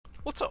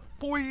What's up,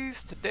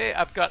 boys? Today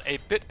I've got a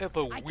bit of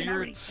a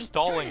weird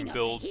stalling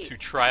build to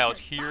try out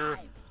here.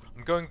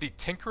 I'm going the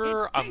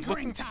Tinkerer. I'm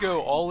looking to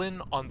go all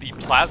in on the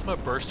Plasma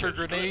Burster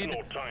Grenade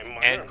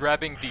and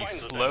grabbing the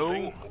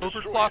slow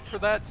overclock for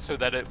that so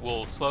that it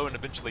will slow and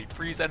eventually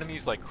freeze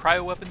enemies like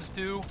cryo weapons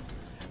do.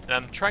 And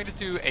I'm trying to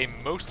do a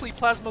mostly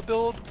plasma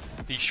build.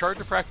 The Shard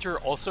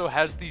Diffractor also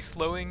has the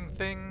slowing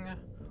thing.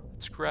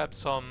 Let's grab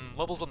some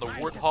levels on the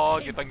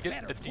Warthog. If I can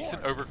get a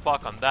decent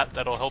overclock on that,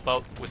 that'll help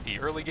out with the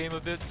early game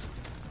a bit.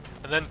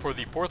 And then for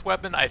the fourth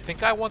weapon, I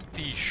think I want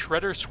the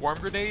Shredder Swarm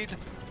Grenade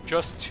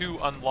just to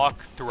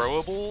unlock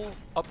throwable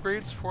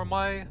upgrades for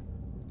my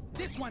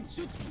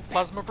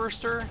Plasma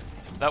Burster.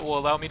 That will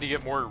allow me to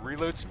get more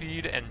reload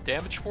speed and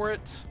damage for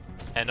it.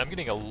 And I'm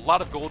getting a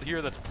lot of gold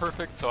here, that's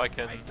perfect, so I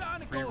can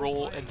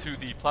reroll into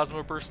the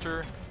Plasma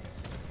Burster.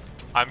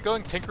 I'm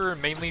going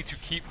Tinkerer mainly to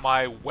keep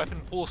my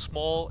weapon pool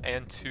small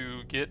and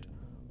to get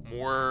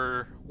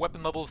more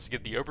weapon levels to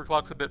get the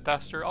overclocks a bit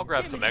faster. I'll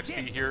grab some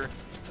XP here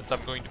since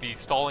I'm going to be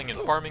stalling and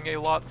farming a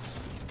lot.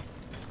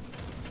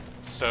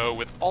 So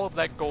with all of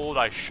that gold,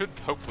 I should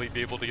hopefully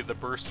be able to get the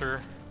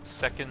Burster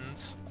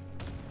second.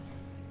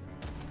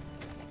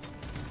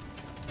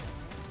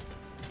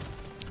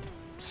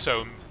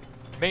 So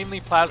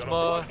mainly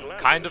plasma,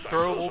 kind of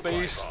throwable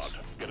based.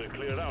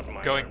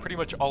 Going pretty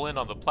much all in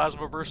on the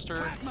Plasma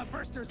Burster.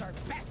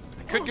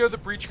 I could go the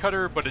Breach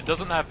Cutter, but it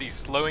doesn't have the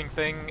slowing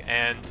thing,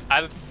 and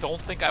I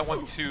don't think I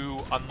want to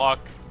unlock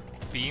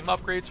beam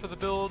upgrades for the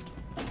build.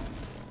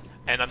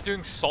 And I'm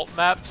doing salt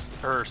maps,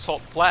 or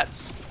salt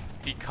flats,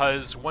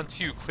 because once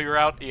you clear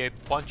out a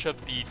bunch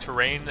of the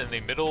terrain in the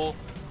middle,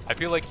 I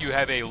feel like you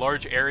have a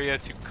large area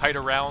to kite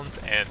around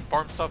and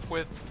farm stuff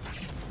with.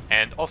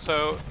 And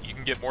also, you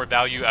can get more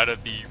value out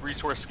of the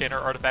resource scanner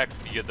artifacts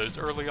if you get those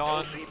early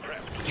on,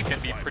 which can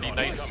be pretty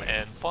nice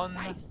and fun.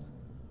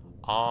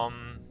 I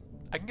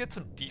can get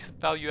some decent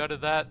value out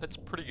of that. That's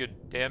pretty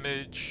good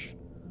damage.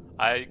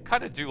 I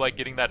kind of do like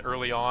getting that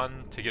early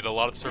on to get a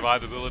lot of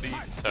survivability,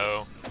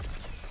 so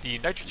the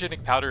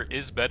nitrogenic powder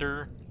is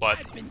better, but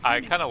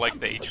I kind of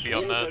like the HP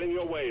on that.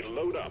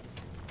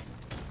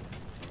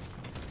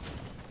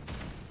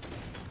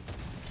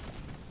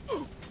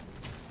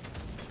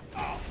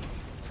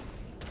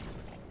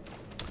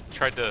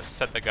 Tried to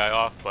set the guy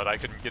off, but I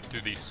couldn't get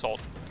through the salt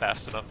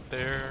fast enough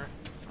there.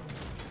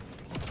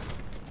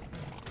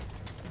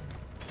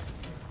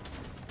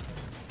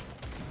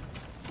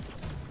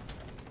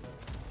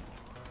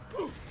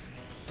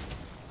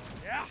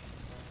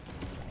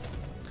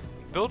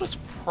 Build is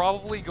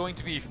probably going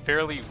to be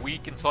fairly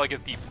weak until I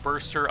get the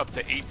Burster up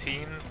to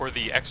 18 for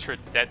the extra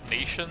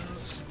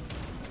detonations,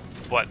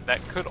 but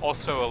that could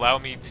also allow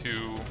me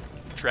to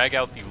drag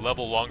out the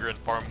level longer and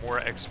farm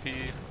more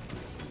XP.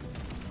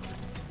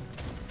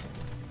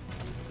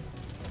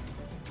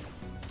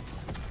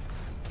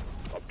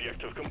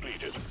 Objective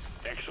completed.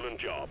 Excellent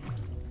job.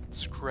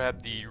 Let's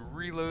grab the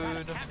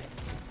reload.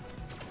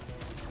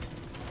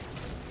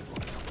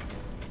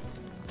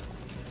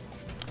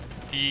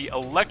 The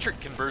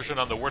electric conversion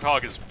on the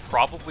Warthog is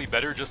probably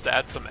better just to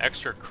add some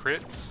extra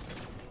crits,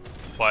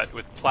 but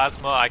with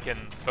plasma I can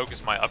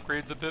focus my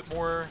upgrades a bit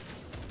more.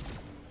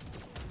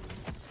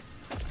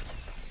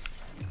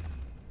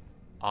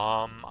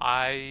 I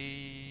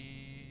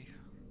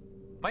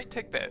might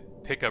take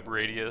that pickup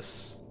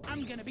radius.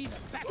 I'm gonna be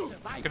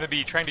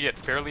trying to get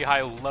fairly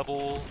high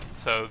level,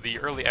 so the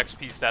early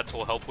XP stats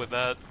will help with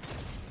that.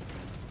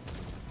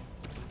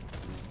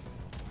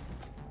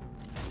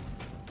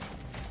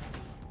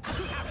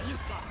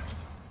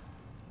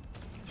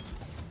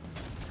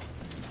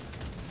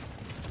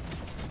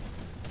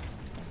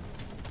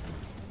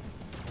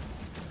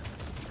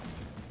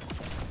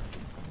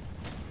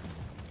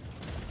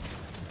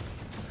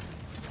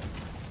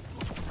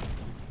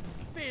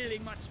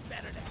 Feeling much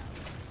better now.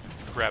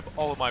 Grab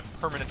all of my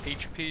permanent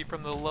HP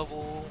from the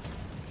level.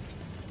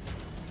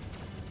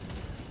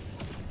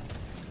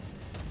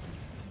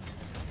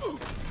 A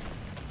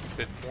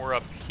bit more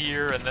up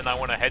here, and then I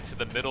want to head to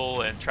the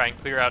middle and try and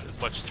clear out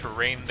as much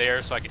terrain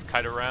there so I can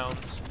kite around.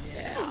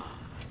 Yeah.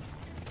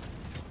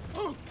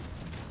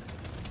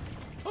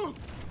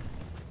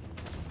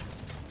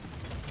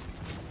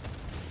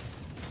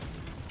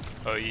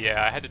 Oh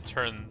yeah, I had to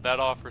turn that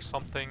off or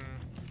something.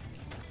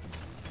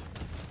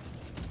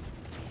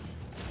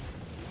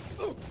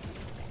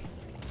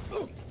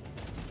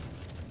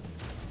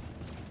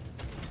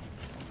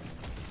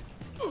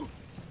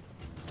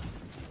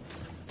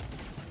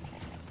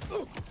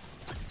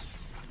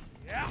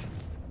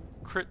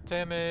 Crit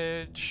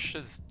damage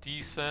is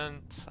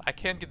decent. I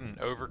can get an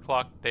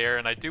overclock there,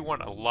 and I do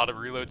want a lot of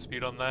reload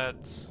speed on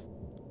that.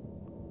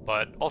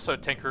 But also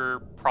Tinker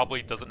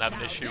probably doesn't have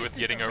an issue with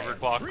getting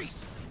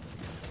overclocks.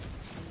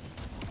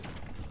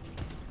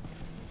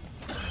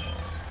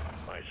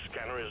 My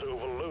scanner is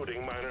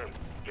overloading, Miner.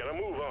 Get a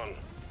move on.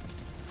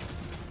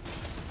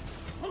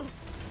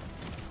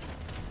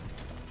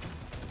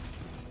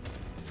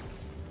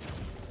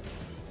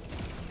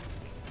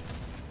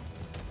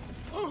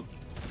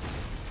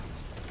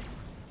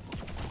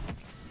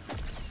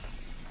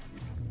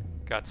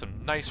 Got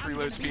some nice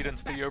reload speed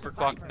into the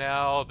overclock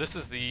now. This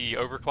is the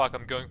overclock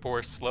I'm going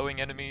for, slowing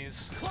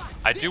enemies.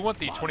 I do want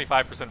the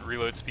 25%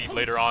 reload speed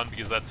later on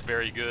because that's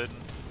very good.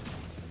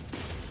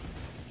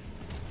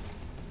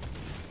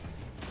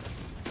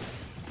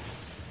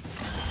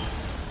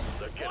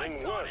 They're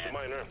getting worse,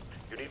 Miner.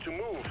 You need to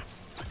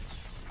move.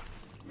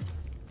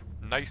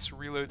 Nice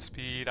reload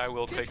speed, I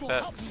will take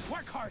that.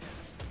 Work harder.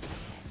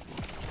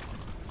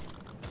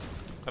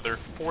 Another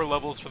 4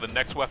 levels for the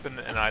next weapon,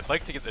 and I'd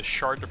like to get the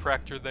shard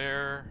diffractor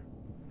there.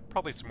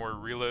 Probably some more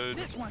reload.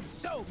 This one's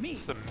so mean.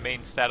 It's the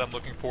main stat I'm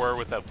looking for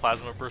with that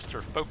plasma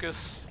burster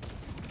focus.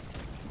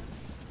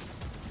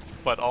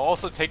 But I'll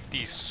also take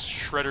the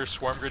shredder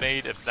swarm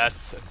grenade if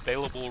that's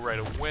available right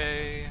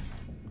away.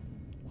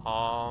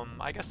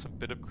 I guess a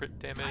bit of crit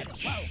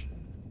damage.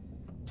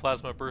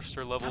 Plasma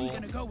burster level. I'm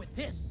gonna go with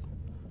this.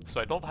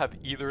 So I don't have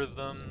either of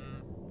them.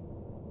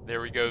 There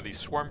we go, the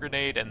swarm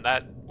grenade, and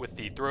that with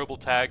the throwable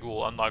tag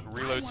will unlock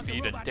reload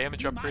speed and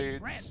damage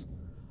upgrades.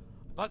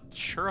 Not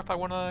sure if I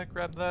want to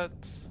grab that.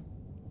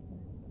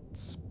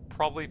 It's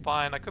probably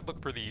fine. I could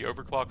look for the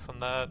overclocks on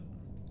that.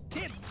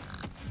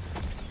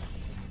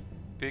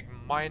 Big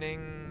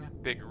mining,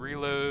 big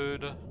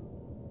reload.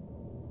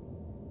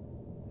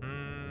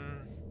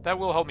 That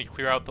will help me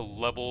clear out the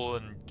level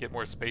and get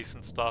more space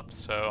and stuff,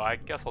 so I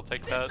guess I'll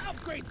take that. This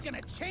upgrade's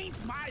gonna change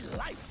my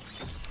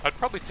life. I'd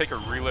probably take a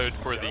reload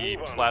for the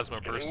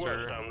plasma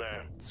burster.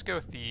 Let's go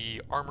with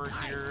the armor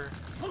here.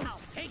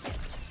 I'll take it.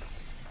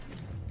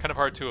 Kind of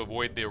hard to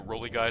avoid the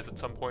rolly guys at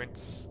some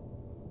points.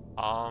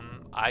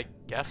 I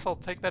guess I'll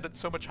take that at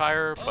so much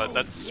higher, but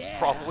that's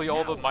probably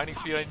all the mining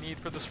speed I need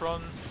for this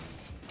run.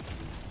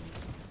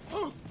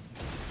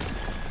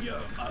 You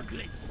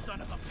ugly son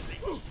of a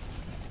bitch.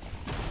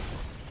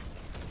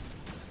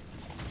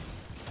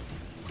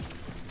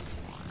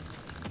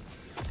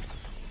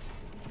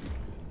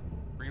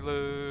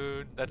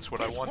 Reload, that's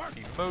what I want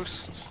the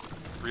most.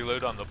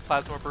 Reload on the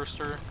plasma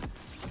burster.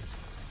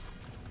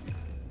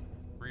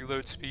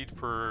 Reload speed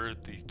for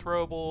the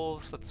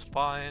throwables, that's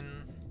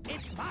fine.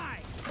 It's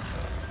mine.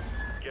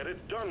 Get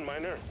it done,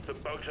 Miner. The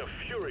bugs are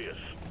furious.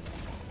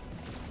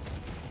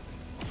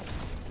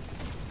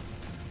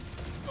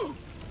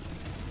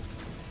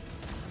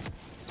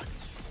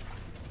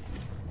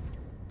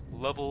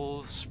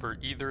 Levels for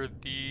either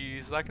of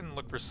these. I can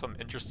look for some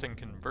interesting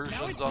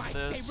conversions on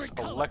this.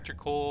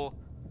 Electrical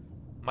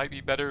might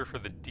be better for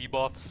the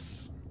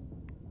debuffs.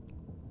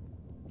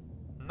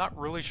 Not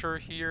really sure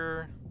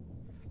here.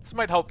 This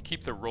might help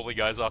keep the rolly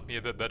guys off me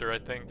a bit better, I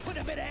think. Put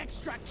a bit of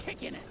extra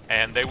kick in it.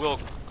 And they will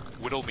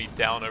whittle me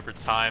down over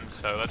time,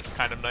 so that's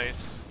kind of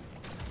nice.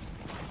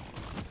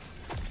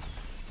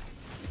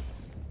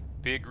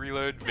 Big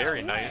reload,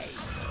 very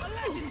nice.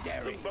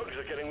 Legendary. The bugs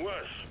are getting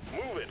worse.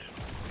 Move it.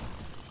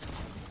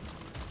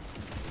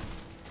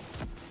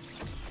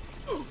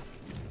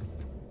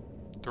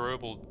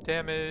 Throwable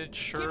damage,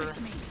 sure. Give it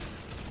to me.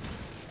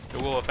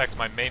 It will affect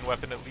my main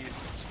weapon at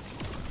least.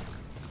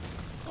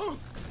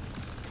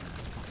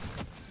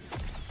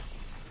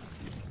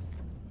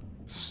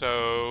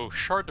 So,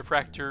 shard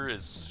diffractor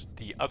is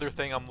the other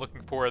thing I'm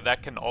looking for.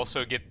 That can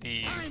also get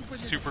the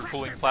super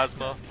cooling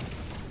plasma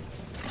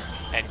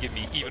and give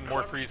me even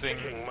more freezing.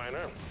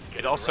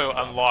 It also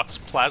unlocks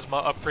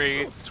plasma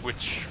upgrades,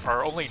 which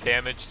are only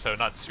damage, so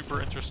not super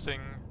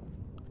interesting.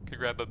 Could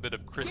grab a bit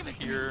of crits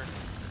here.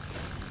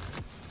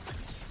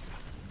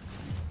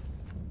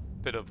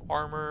 Bit of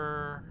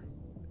armor.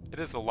 It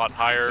is a lot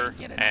higher,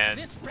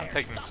 and I'm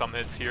taking some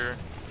hits here.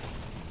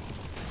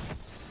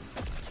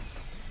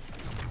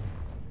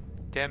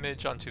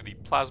 Damage onto the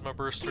plasma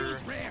burster.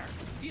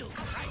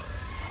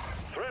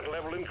 Threat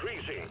level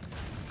increasing.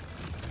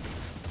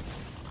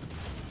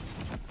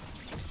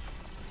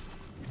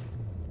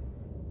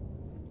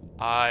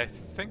 I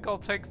think I'll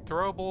take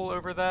throwable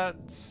over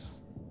that.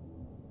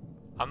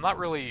 I'm not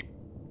really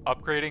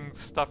upgrading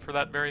stuff for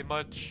that very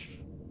much.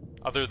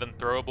 Other than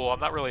throwable, I'm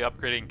not really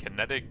upgrading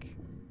kinetic.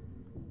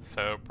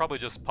 So probably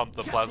just pump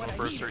the plasma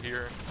burster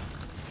here.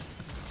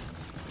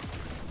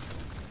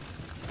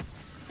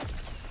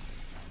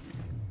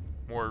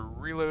 More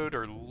reload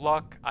or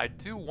luck. I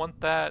do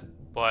want that,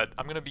 but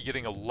I'm going to be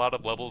getting a lot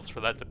of levels for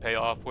that to pay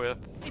off with.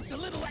 It's a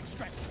little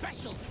extra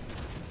special.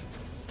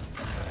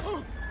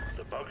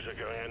 The bugs are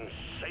going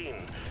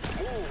insane.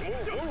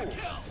 Move.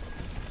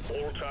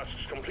 All tasks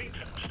complete.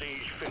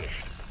 Stage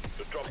finished.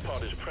 The drop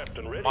pod is prepped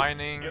and ready.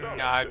 Mining,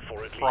 I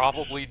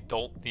probably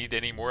don't need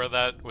any more of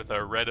that with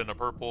a red and a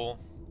purple.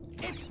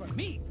 It's for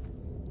me.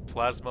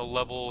 Plasma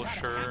level,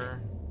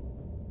 sure.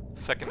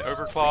 Second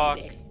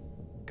overclock.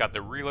 Got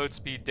the reload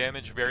speed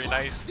damage, very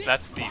nice.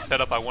 That's the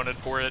setup I wanted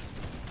for it.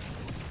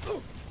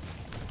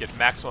 Get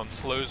maximum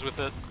slows with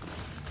it.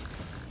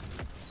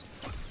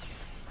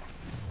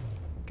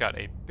 Got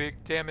a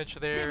big damage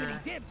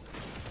there.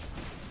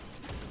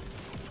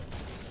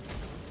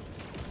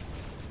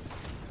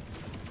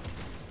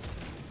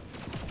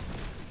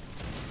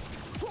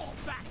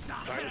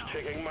 Time's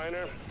ticking,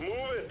 Miner.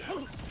 Move it.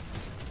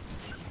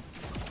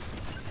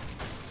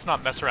 Let's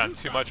not mess around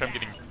too much. I'm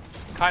getting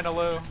kind of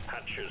low.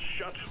 Hatches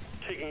shut.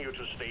 taking you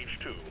to stage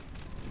 2.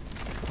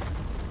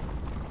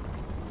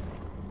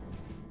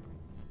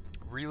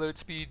 Reload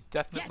speed,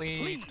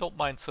 definitely. Yes, don't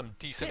mind some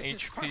decent This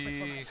is perfect for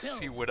my HP. build.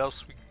 See what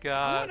else we I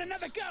got. want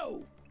another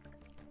go.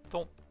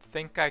 Don't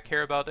think I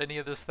care about any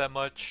of this that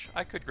much.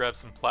 I could grab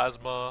some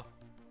plasma.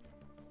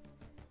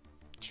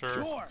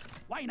 Sure,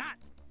 why not?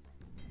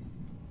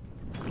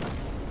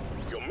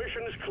 Your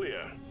mission is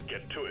clear.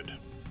 Get to it.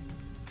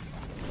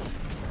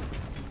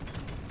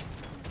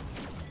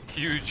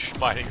 Huge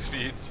mining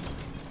speed.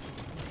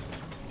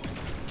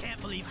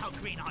 Can't believe how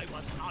green I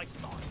was when I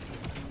started.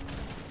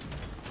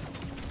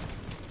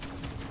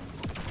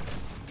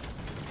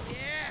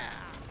 Yeah.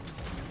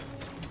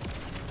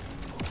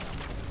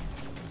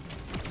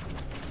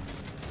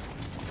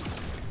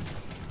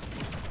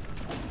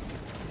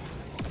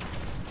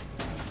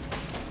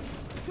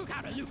 Took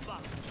out a loot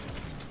bug.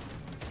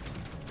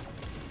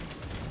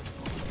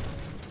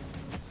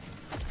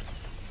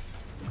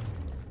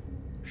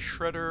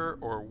 Shredder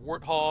or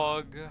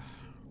Warthog.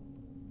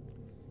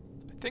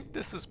 I think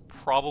this is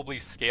probably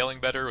scaling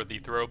better with the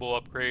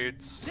throwable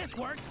upgrades. This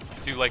works.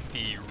 Do like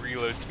the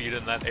reload speed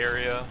in that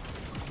area.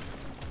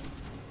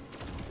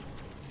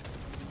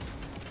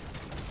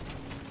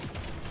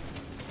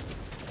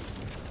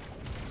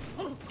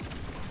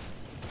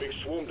 Big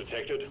swarm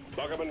detected.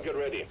 Buggerman, get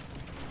ready.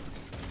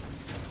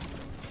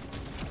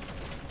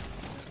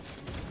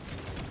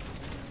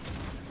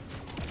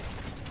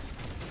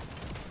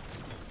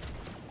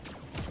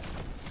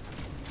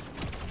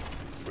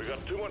 We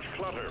got too much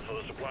clutter for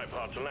the supply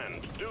pod to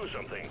land. Do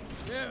something.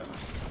 Ugh.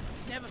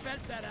 Never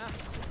felt better.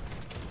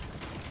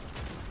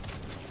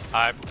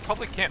 I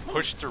probably can't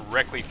push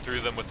directly through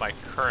them with my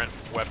current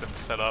weapon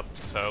setup,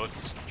 so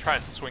let's try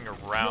and swing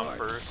around You're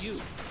first.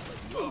 cute,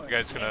 but You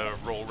guys gonna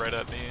roll right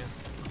at me?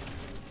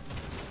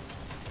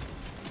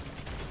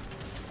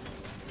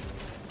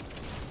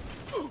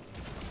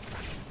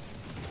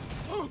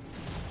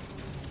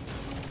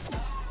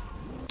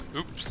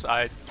 Oops,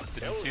 I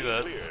didn't see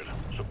that. Cleared.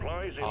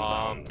 Supplies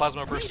inbound.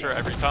 Plasma burster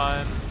every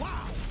time. Wow,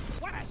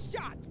 what a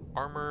shot!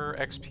 Armor,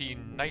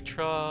 XP,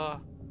 Nitra.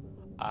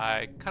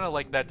 I kind of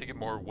like that to get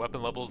more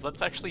weapon levels.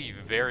 That's actually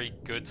very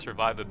good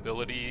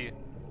survivability.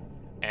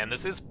 And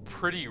this is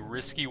pretty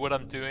risky what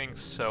I'm doing,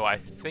 so I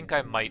think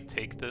I might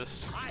take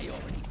this. I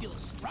already feel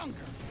stronger.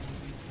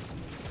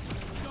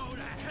 Go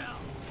to hell.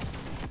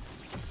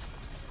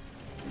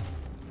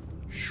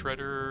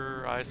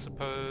 Shredder, I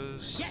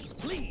suppose. Yes,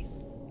 please.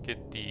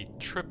 Get the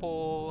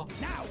triple.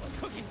 Now we're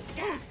cooking with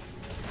gas.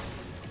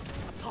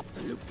 I popped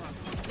the loop bug.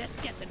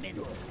 Let's get them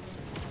in.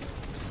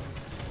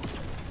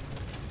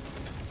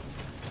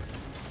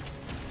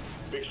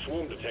 Big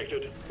swarm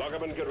detected.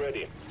 Buggerman, get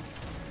ready.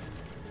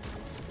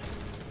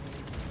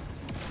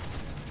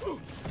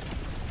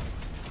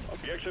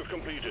 Objective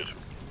completed.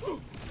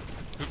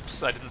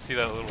 Oops, I didn't see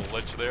that little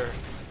ledge there.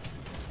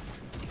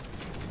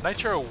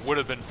 Nitro would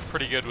have been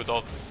pretty good with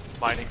all the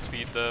mining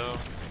speed though.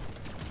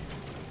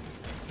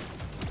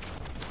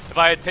 If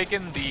I had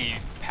taken the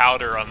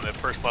powder on the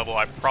first level,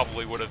 I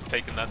probably would have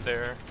taken that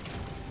there.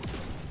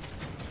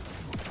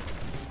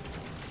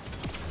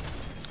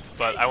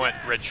 But I went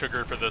red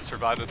sugar for the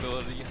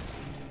survivability.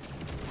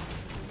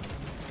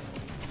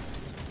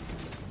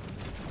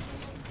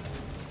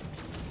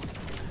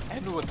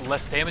 And with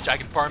less damage, I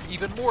can farm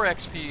even more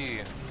XP.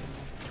 Ew.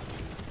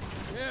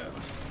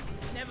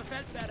 Never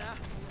felt better.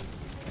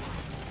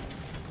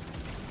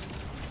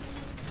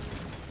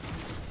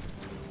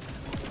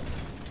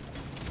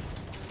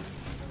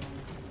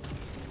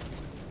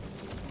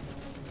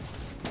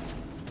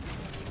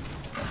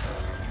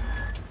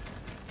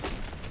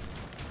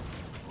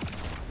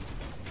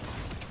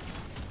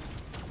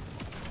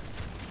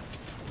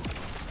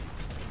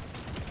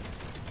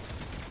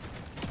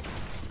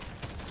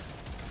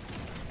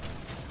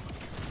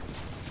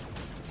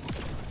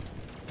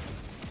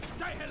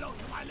 Say hello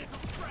to my little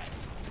friend.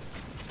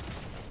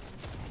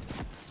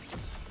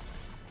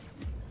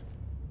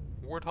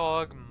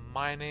 Warthog,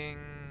 mining,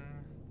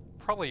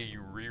 probably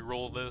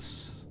re-roll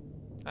this.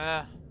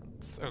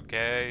 It's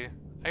okay.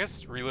 I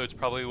guess reload's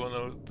probably one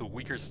of the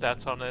weaker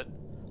stats on it.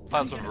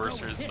 Plasma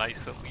burster is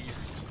nice at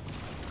least.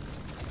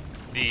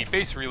 The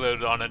base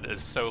reload on it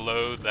is so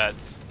low that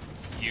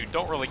you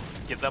don't really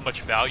get that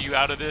much value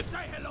out of it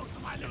Say hello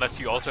to my little unless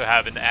you also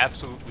have an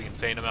absolutely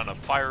insane amount of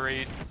fire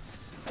rate.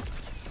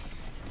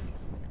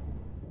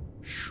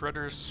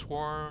 Shredder's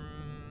Swarm,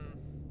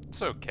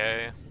 it's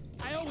okay.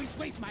 I always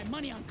waste my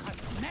money on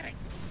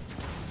cosmetics.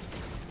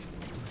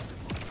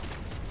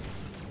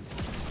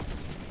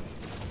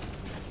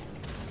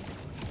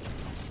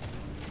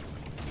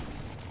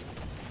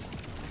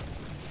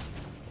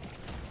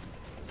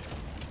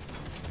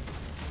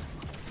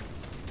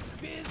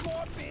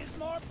 Bizmore,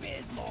 Bizmore,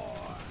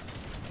 Bizmore.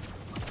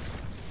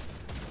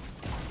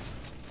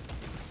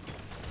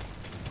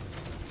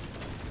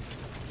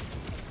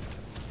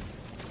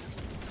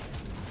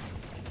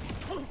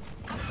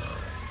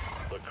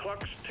 The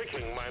clock's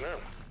ticking, miner.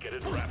 Get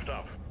it wrapped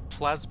up.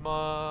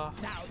 Plasma.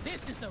 Now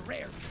this is a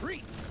rare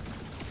treat.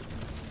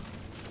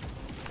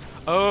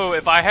 Oh,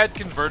 if I had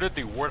converted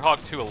the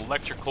Warthog to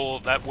electrical,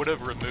 that would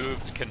have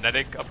removed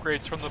kinetic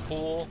upgrades from the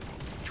pool,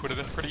 which would have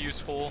been pretty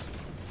useful.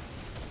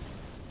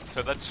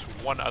 So that's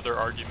one other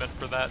argument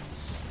for that,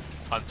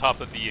 on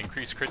top of the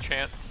increased crit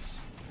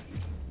chance.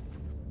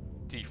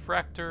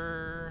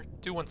 Diffractor,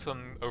 do want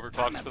some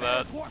overclocks for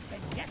that.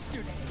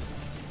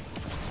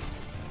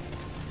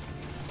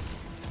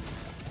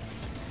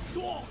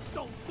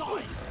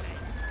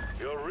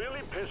 You're really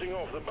pissing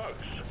off the bugs.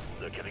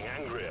 They're getting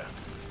angrier.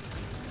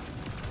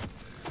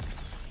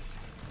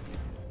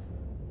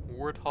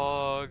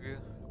 Warthog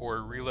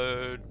or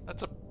reload,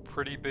 that's a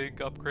pretty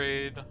big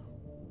upgrade.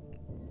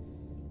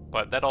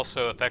 But that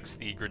also affects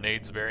the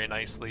grenades very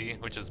nicely,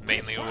 which is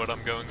mainly what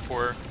I'm going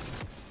for.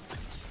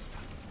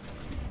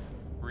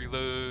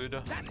 Reload.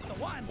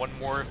 One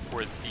more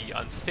for the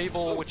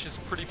unstable, which is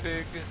pretty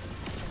big.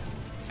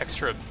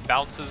 Extra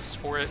bounces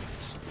for it,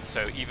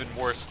 so even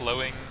more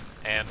slowing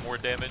and more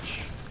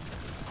damage.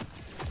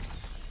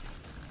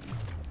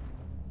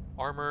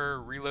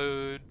 Armor,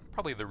 reload,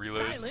 probably the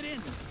reload.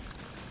 The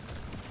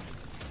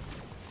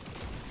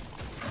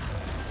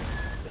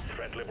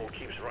threat level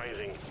keeps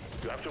rising.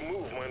 You have to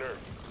move, miner.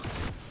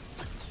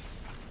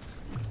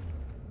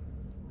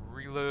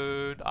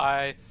 Reload,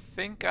 I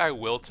think I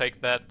will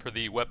take that for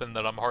the weapon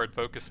that I'm hard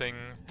focusing,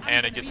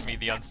 and it gets me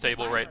the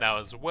unstable right now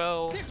as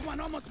well. This one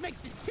almost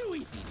makes it too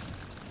easy.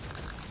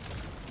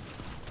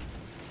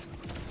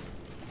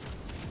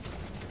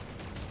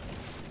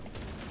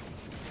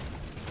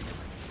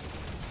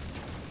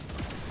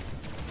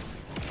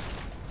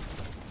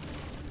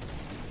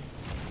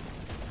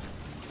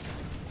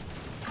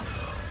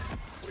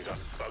 We got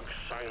bugs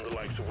sign the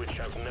likes of which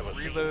I've never seen.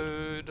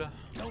 Reload.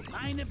 Don't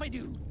mind if I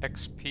do.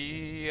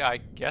 XP, I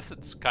guess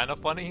it's kind of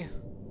funny.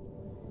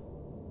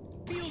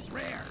 Feels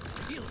rare.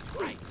 Feels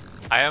right.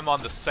 I am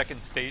on the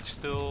second stage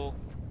still.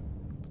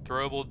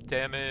 Throwable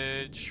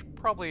damage.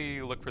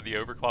 Probably look for the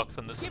overclocks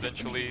on this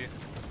eventually.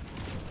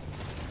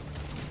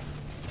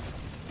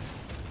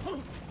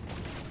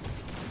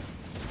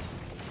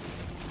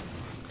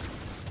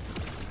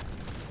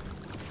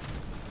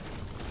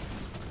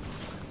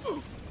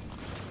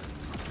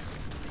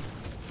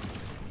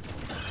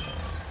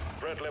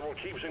 Threat level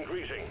keeps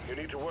increasing. You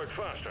need to work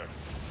faster.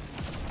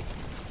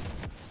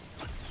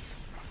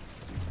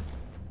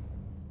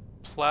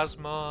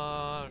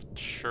 Plasma,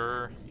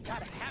 sure.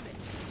 Gotta have it.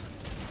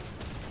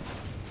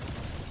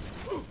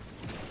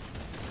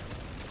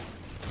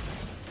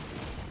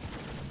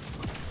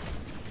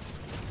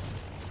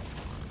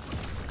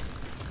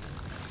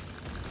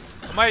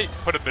 I might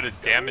put a bit of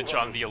damage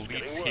on the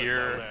elites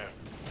here.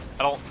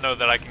 I don't know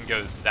that I can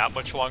go that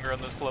much longer on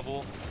this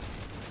level.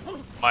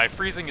 My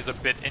freezing is a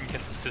bit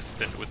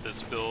inconsistent with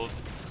this build.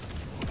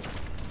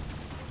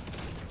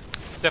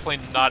 It's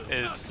definitely not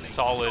as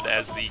solid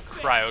as the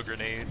cryo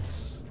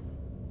grenades.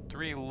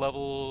 3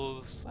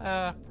 levels,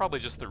 probably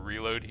just the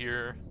reload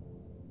here.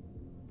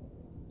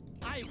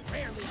 I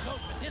rarely go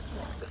for this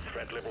one. The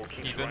threat level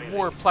keeps Even rising.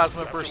 more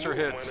plasma You have to burster move,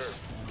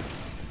 hits.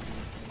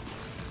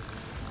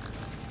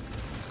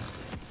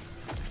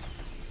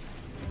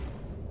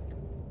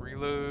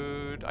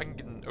 Reload, I can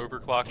get an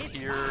overclock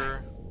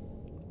here.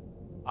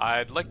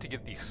 I'd like to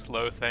get the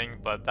slow thing,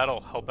 but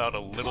that'll help out a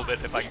little bit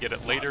if I can get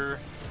it later.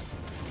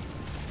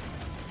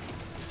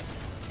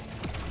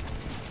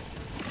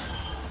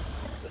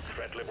 The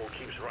threat level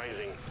keeps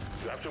rising.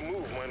 You have to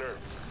move, miner.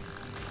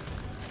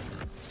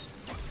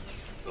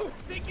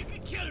 Think you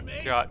can kill me?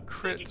 Got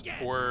crit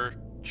or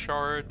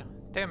shard.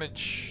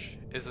 Damage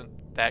isn't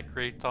that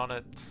great on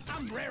it.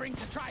 I'm raring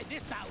to try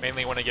this out.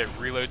 Mainly want to get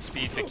reload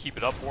speed to keep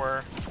it up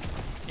more.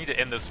 Need to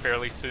end this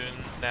fairly soon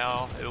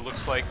now, it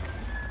looks like.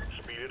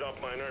 Speed it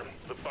up, miner.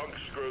 The bugs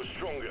grow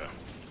stronger.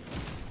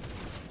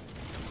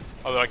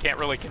 Although I can't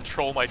really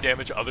control my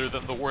damage other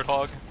than the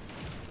Warthog.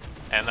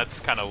 And that's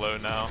kind of low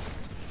now.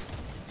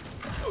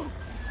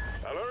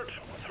 Alert!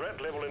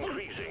 Threat level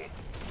increasing.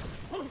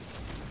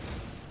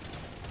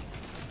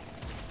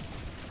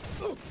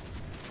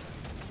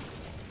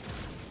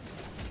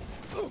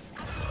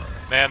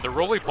 Man, the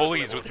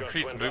roly-polies with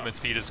increased movement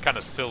speed is kind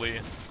of silly.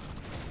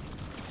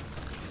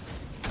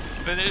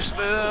 Finish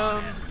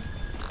them!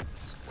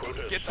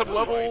 Get some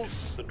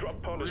levels! The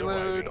drop pod is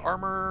Reload, arriving.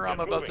 armor, I'm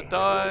Get about to moving.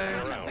 die.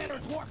 I'm a better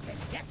dwarf than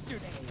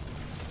yesterday.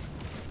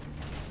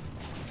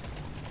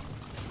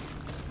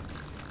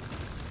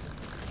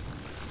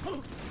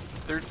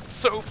 They're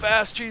so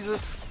fast,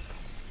 Jesus!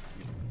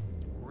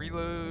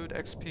 Reload,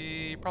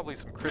 XP, probably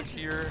some crit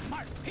here.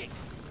 Smart pick.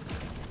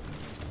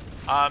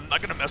 I'm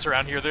not gonna mess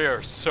around here, they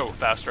are so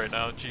fast right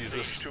now, Stage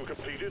Jesus. 2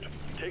 completed.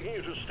 Taking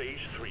you to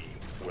stage 3.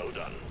 Well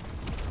done.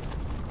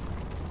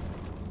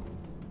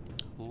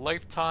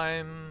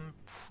 Lifetime,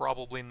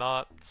 probably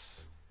not.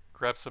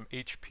 Grab some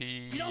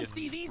HP You don't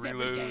see these and every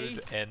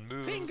reload day. and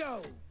move.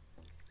 Bingo.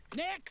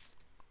 Next.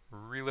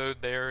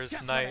 Reload there is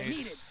Just what I needed.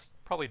 nice.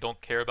 Probably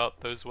don't care about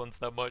those ones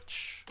that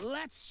much.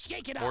 Let's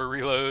shake it More up.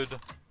 reload.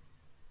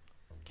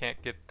 Can't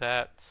get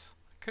that.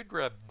 Could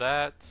grab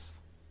that.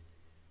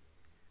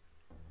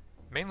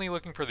 Mainly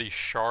looking for the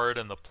shard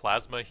and the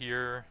plasma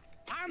here.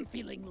 I'm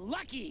feeling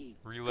lucky.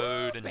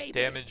 Reload and Baby.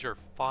 damage are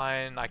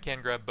fine. I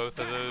can grab both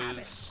of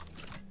those.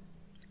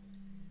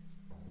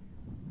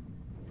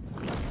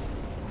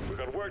 We've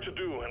got work to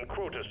do and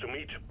quotas to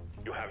meet.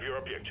 You have your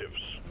objectives.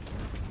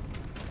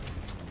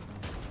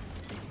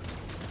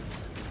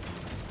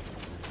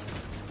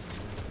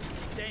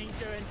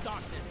 Danger and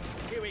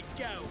darkness. Here we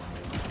go.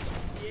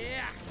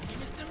 Yeah, give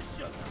me some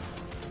sugar.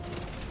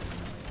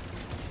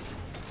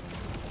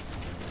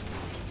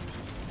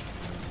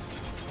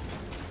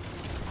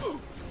 Ooh.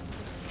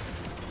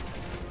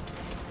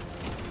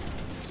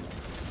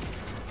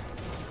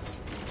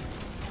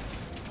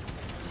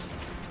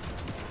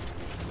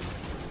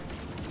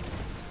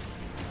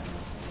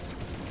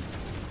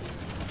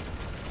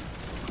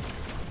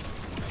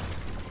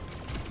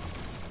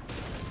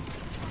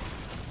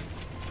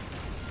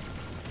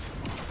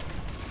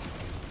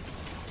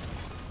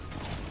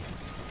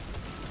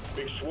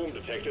 Big swarm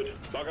detected.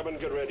 Lock up and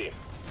get ready.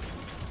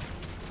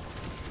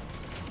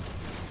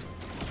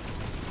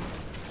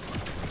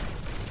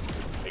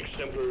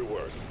 Exemplary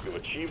work. You've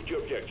achieved your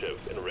objective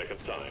in a record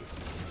time.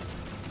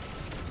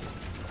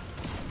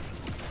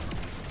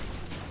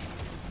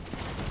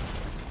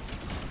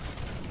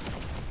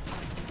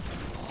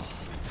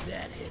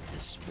 That hit the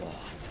spot.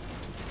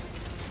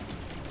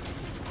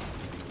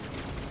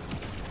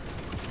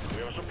 We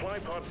have a supply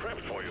pod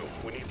prepped for you.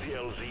 We need the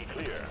LZ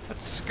clear.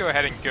 Let's go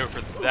ahead and go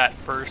for that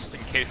first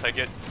in case I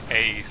get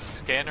a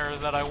scanner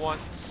that I want.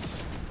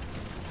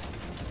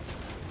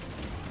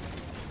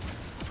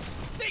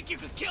 Think you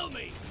could kill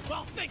me?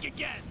 Well, think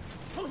again.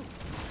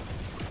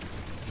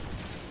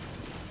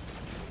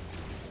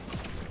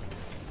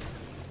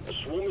 A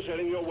swarm is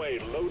heading your way.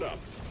 Load up.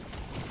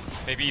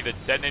 Maybe the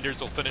detonators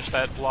will finish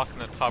that block in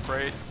the top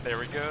right. There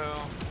we go.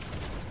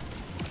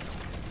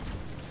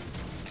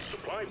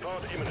 Supply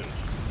pod imminent.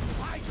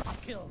 I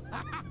drop kill.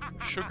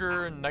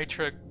 Sugar,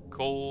 nitra,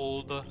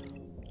 gold.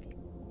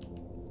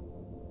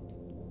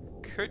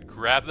 Could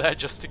grab that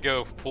just to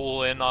go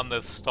full in on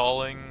the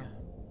stalling.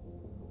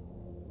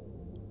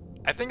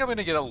 I think I'm going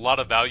to get a lot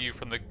of value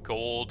from the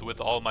gold with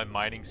all my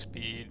mining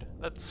speed.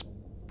 That's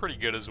pretty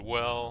good as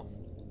well.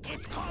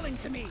 It's calling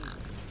to me.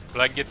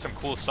 But I can get some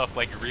cool stuff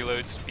like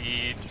reload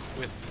speed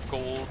with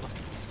gold.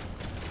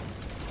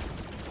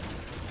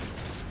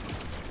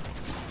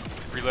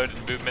 Reload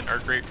and movement are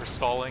great for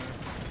stalling.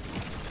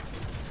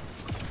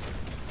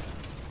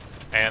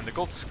 And the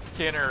gold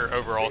scanner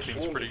overall Big seems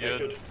swarm pretty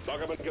detected. good.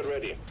 Lock up and get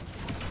ready.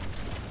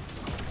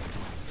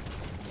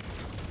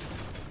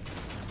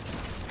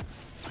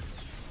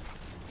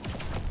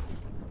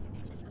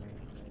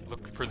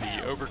 Look for the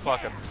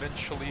overclock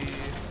eventually.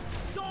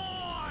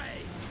 Die!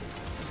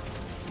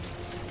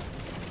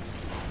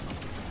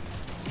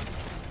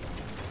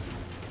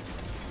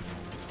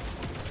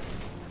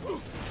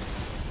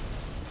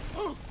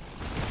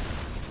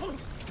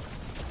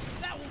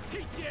 That will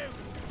teach you!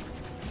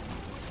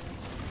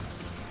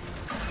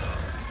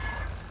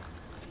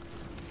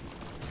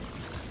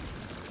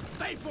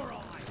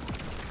 Vaporize!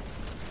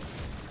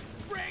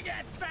 Bring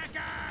it,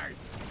 backers!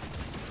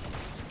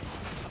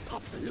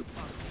 Pop the loop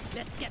pump.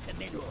 Let's get the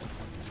middle.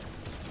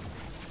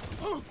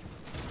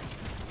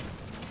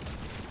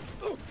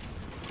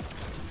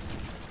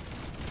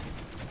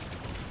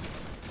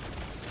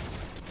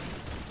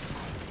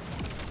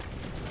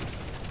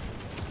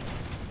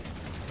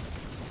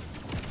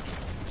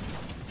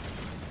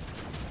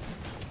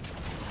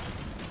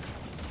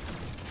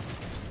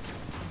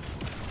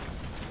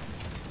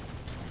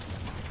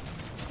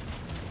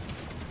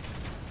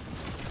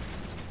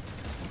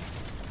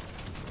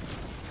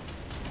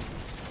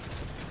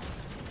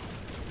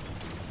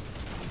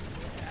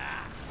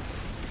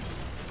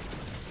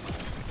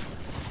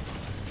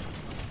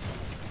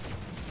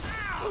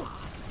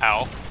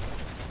 Ow.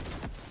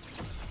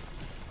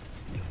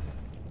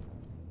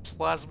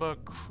 Plasma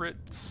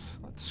crits.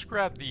 Let's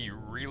grab the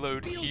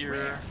reload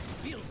here.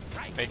 Feels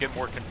right. Make it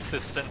more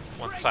consistent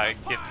once I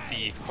get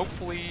the,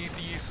 hopefully,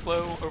 the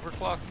slow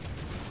overclock.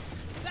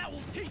 That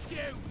will teach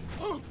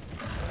you.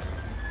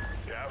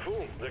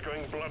 Careful, they're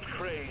going blood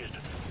crazed.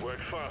 Work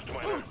fast,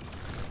 miner.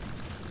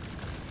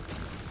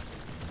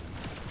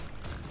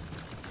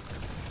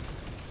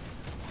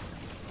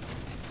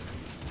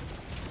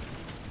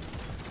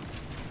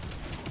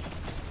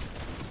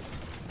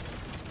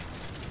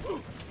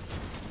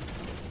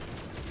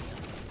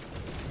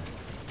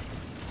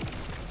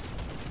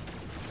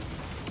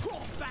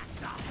 Crawl back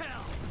to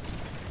hell.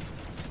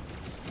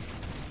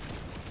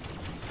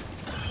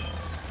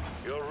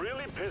 You're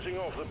really pissing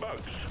off the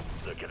bugs.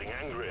 They're getting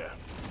angrier.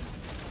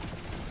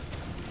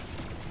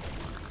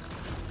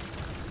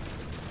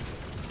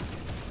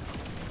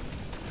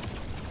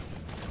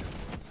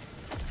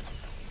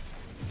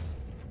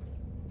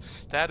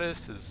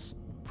 Status is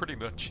pretty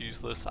much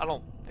useless. I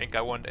don't think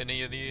I want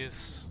any of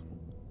these.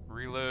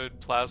 Reload,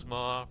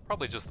 plasma,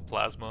 probably just the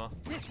plasma.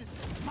 This is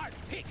the smart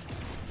pick.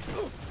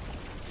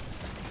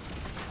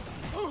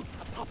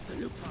 Pop the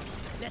loop pump.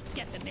 Let's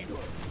get the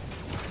middle.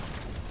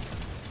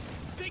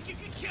 Think you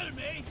can kill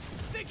me?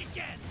 Think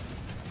again.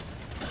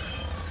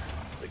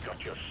 They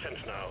got your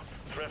scent now.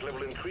 Threat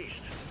level increased.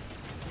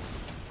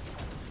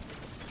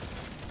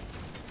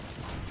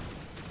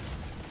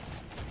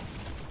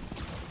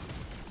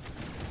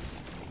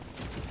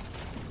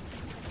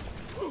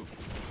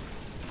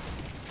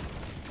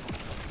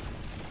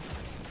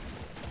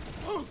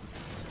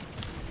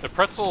 The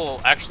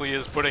pretzel actually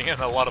is putting in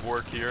a lot of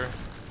work here.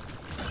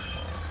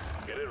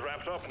 Get it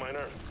wrapped up,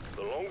 Miner.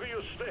 The longer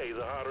you stay,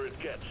 the harder it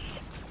gets.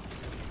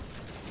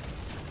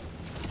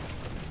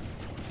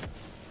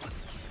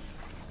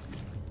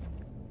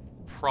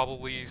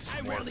 Probably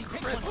some more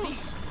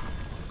crits.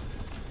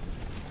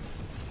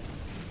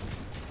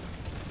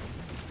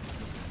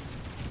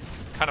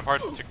 Kind of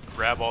hard to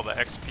grab all the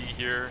XP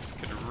here.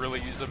 Could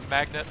really use a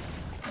magnet.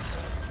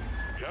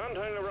 Can't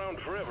hang around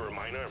forever,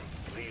 Miner.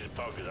 These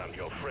bugs aren't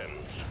your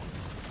friends.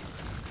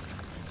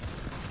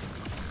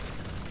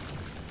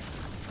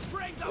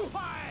 Bring the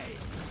pie!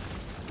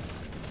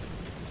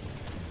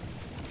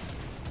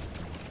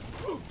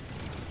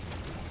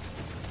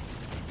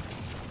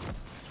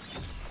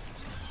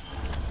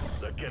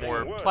 They're getting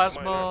More worse,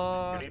 plasma,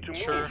 Miner. You need to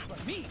sure.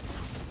 move. Me!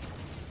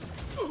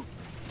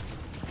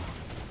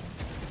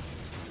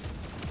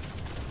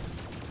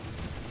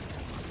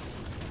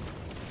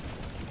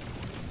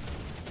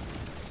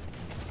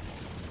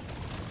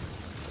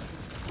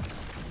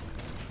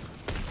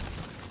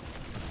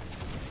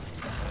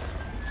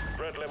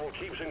 Threat level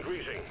keeps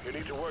increasing. You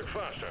need to work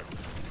faster.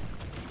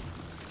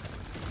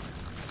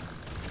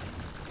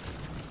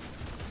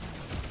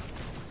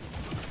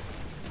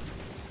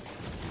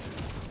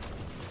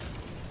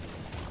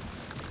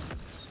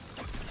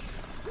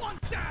 One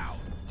down!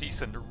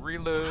 Decent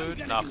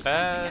reload, not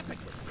bad.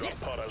 Drop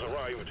pod has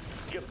arrived.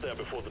 Get there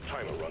before the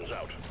timer runs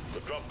out. The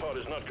drop pod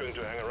is not going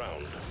to hang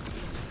around.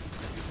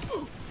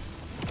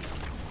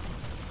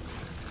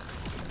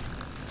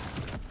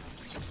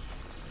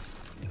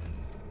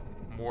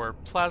 More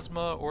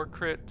plasma or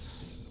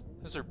crits.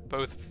 Those are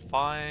both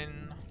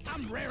fine.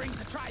 I'm raring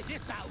to try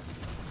this out!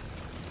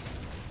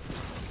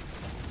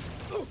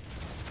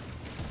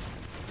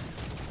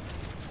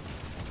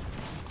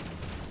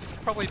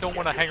 Probably don't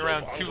want to hang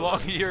around too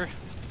long here.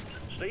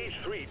 Stage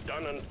 3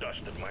 done and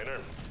dusted, Miner.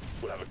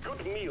 We'll have a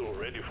good meal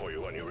ready for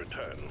you when you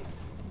return.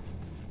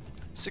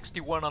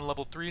 61 on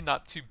level 3,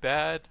 not too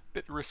bad.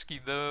 Bit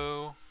risky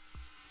though.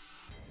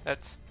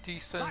 That's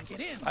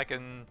decent. I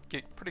can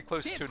get pretty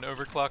close to an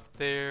overclock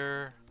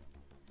there.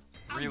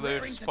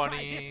 Reload's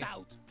funny.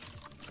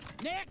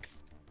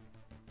 Next!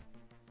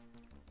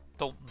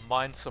 Don't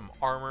mind some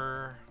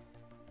armor.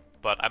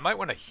 But I might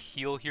want to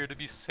heal here to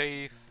be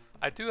safe.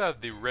 I do have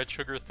the red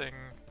sugar thing.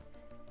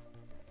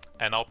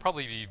 And I'll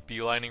probably be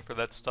beelining for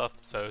that stuff,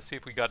 so see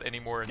if we got any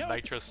more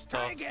nitrous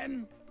stuff.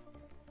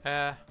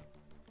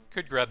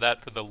 Could grab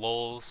that for the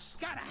lulz.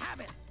 Gotta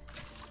have it!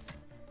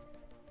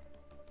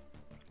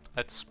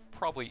 That's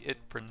probably it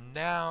for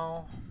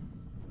now.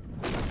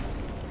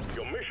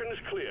 Your mission is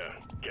clear.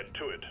 Get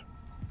to it.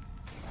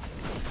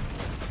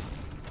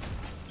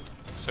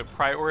 So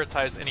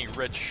prioritize any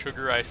red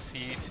sugar I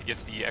see to get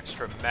the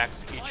extra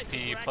max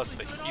HP plus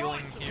the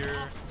healing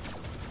here.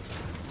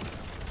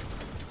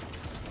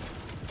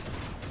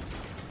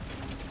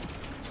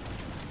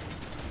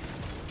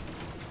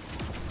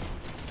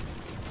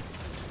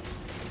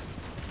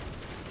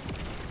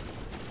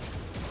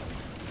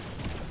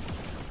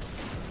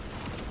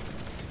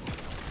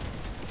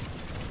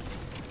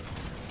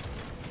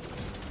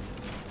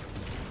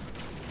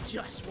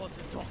 Just what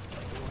the doctor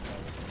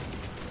ordered.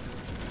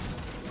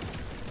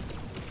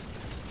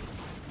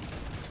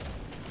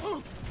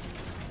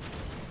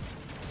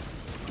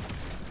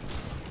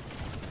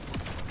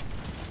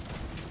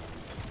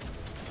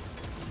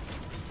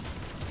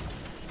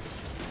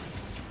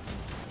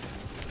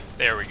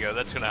 There we go,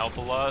 that's gonna help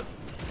a lot.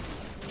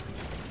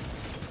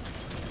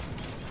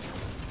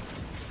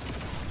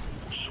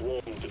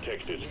 Swarm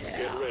detected.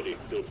 Get ready.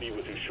 They'll be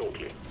with you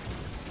shortly.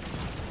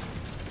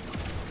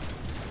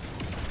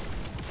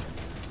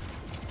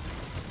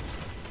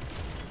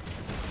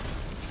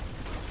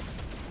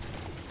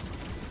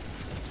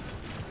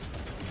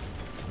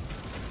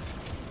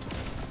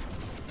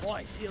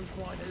 I feel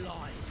quite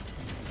alive.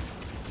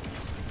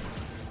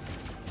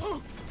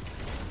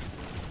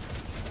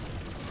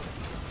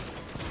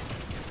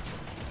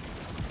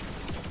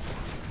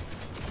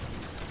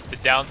 The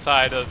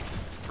downside of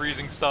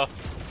freezing stuff,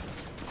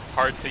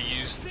 hard to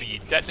use the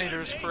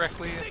detonators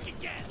correctly.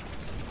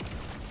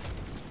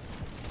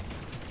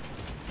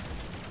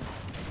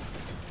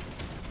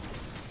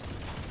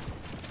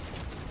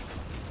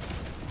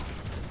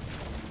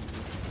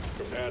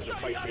 Prepare to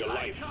fight for your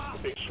life. The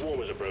big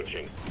swarm is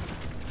approaching.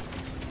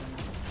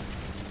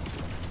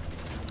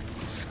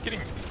 It's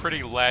getting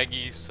pretty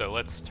laggy, so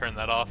let's turn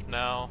that off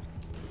now.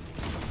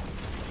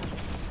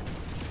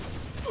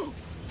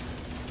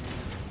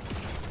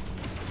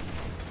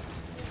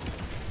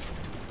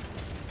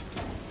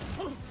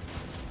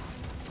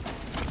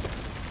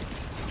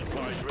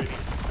 Supplies ready.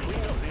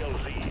 Clean up the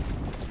LZ.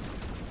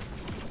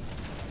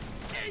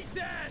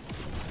 Ethan!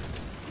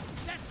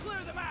 Let's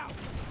clear them out!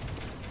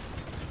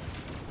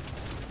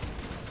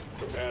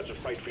 Prepare Prepare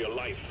to fight for your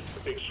life.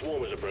 The big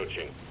swarm is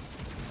approaching.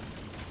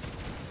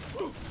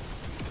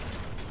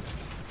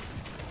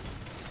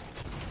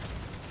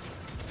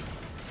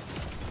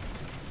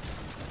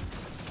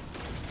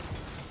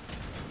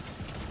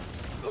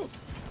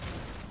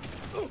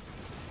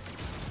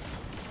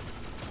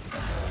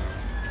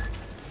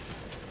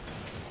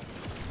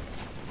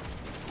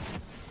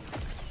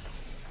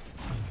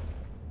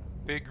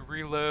 Big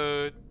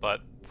reload,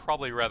 but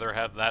probably rather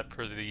have that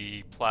for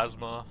the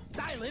plasma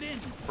Dial it in.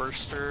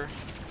 burster.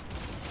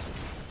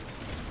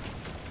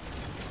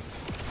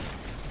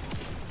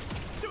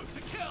 Shoot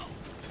to kill.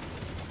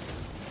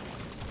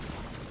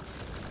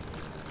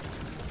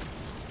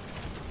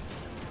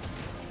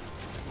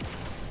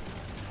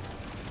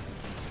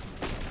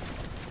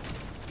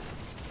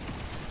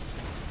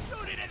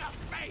 Shoot it in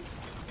the face.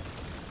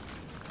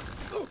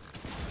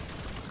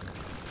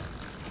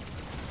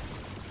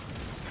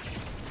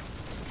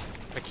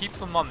 If I keep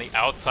them on the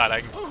outside,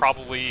 I can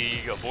probably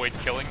avoid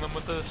killing them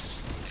with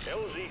this.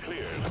 LZ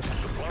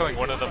cleared. Killing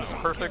one of them is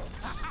perfect.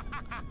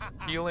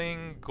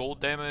 Healing, gold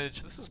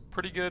damage. This is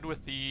pretty good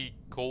with the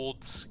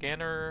gold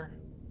scanner.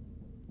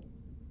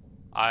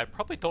 I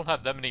probably don't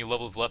have that many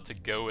levels left to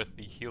go with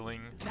the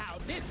healing. Now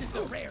this is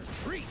a rare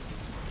treat.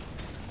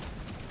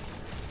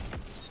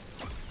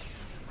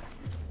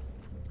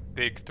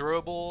 Big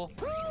throwable.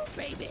 Woo,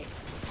 baby.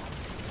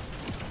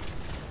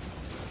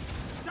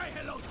 Say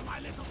hello to my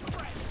little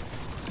friend.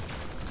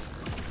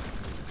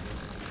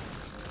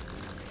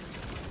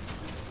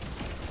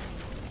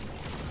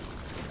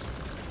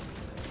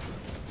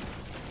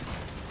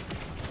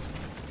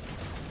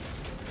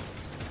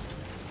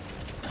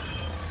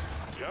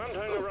 Can't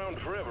hang around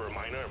forever,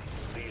 Miner.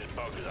 These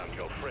bugs aren't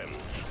your friends.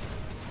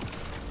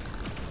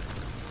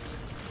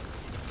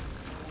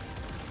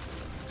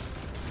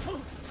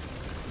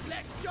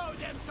 Let's show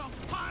them some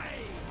pie.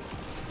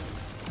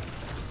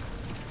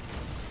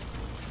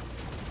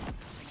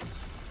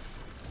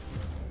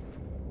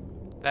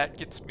 That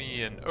gets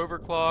me an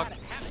overclock.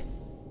 Gotta have it.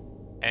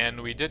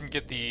 And we didn't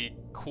get the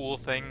cool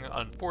thing,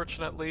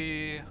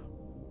 unfortunately.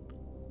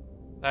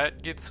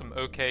 That gets some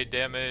okay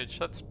damage.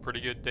 That's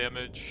pretty good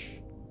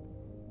damage.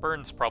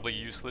 Burn's probably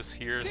useless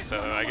here, so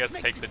I guess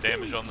take the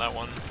damage on that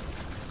one.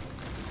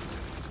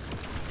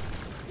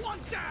 One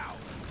down.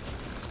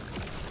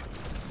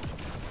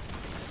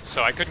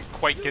 So I couldn't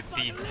quite get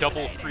the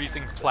double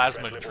freezing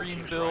plasma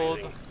dream build,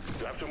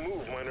 You have to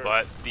move, Miner.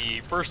 but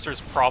the burster's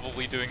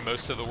probably doing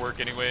most of the work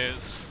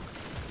anyways,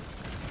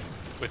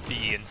 with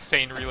the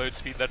insane reload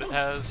speed that it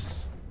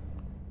has.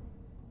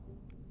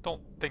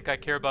 Don't think I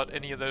care about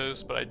any of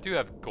those, but I do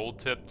have gold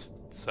tipped,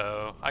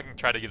 so I can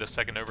try to get a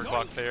second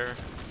overclock there.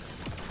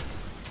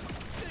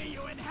 See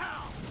you in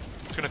hell.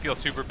 It's gonna feel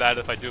super bad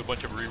if I do a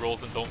bunch of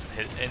rerolls and don't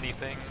hit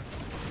anything.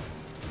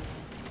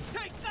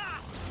 Take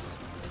that.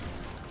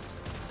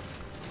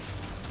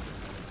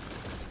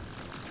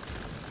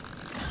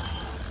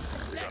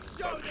 Let's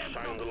show Bugs them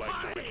sound some the like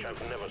pie. which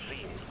I've never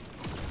seen.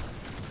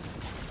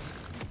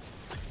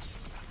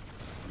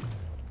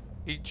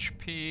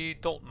 HP,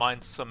 don't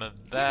mind some of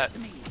Give it that. to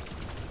me.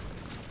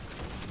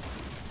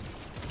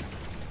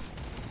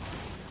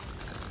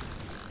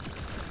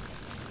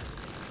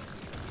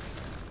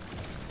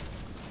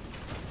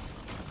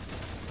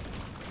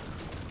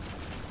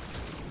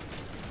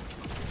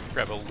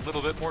 Grab a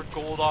little bit more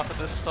gold off of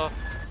this stuff.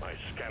 My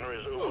scanner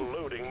is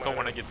overloading, Miner. Don't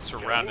want to get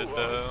surrounded Move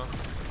on. though.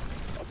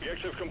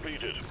 Objective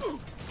completed.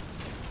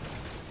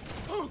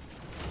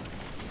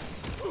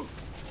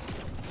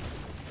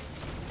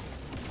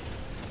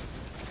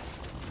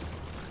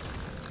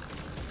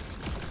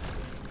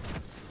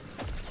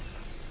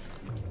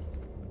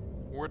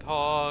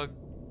 Warthog,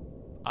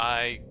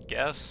 I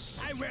guess.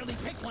 I rarely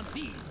pick one of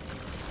these.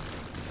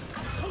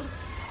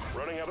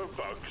 Running out of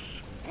bugs.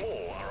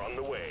 More are on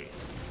the way.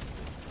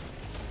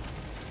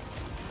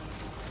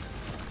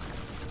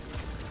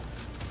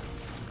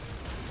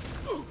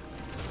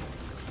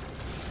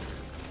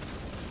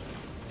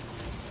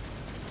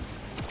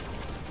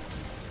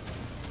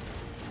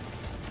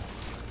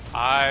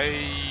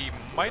 I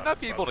might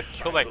not be able to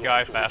kill that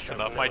guy fast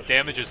enough. My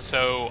damage is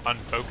so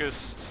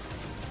unfocused.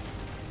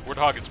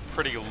 Warthog is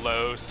pretty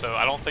low, so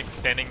I don't think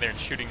standing there and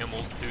shooting him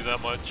will do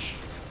that much.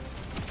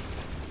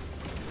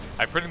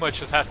 I pretty much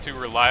just have to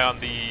rely on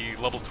the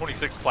level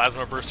 26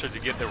 plasma burster to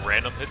get the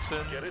random hits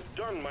in. Get it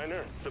done,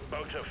 Miner. The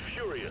bugs are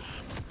furious.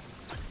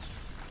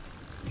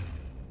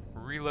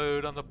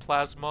 Reload on the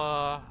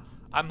plasma.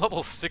 I'm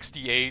level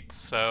 68,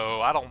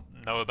 so I don't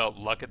know about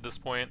luck at this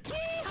point.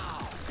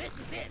 Oh, this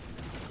is it.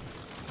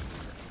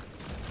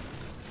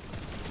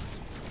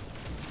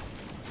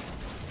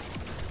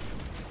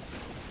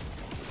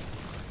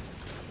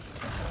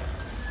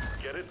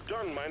 Get it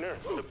done, Miner.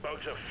 The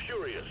bugs are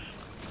furious.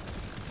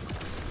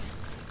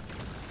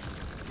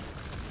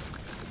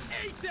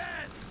 Eat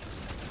that.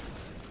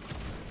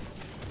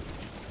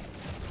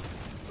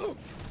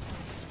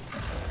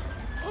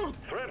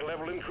 Threat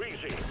level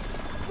increasing.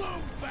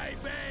 Boom,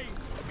 baby.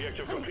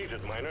 Objective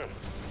completed, Miner.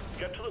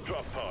 Get to the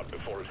drop pod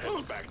before it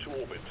heads back to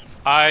orbit.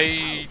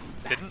 I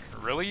didn't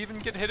really even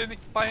get hit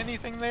by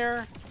anything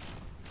there,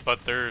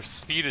 but their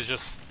speed is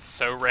just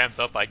so ramped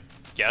up, I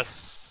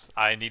guess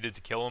I needed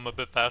to kill them a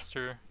bit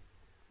faster.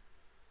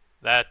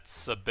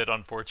 That's a bit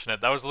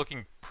unfortunate. That was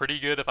looking pretty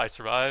good if I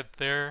survived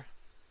there.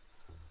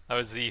 That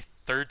was the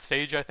 3rd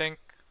stage, I think.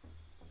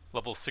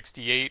 Level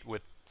 68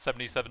 with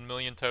 77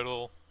 million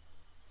total.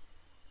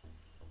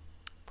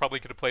 Probably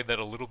could have played that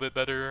a little bit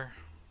better,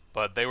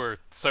 but they were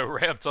so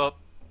ramped up.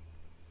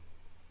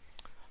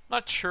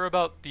 Not sure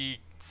about the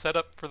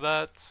setup for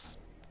that.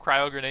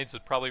 Cryo grenades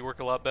would probably work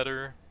a lot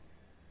better.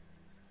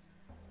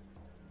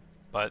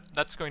 But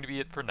that's going to be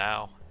it for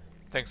now.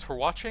 Thanks for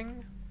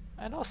watching,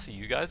 and I'll see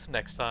you guys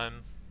next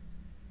time.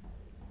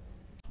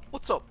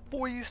 What's up,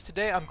 boys?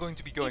 Today I'm going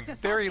to be going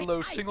very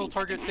low single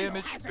target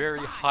damage, very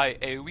high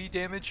AoE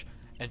damage,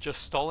 and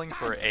just stalling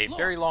for a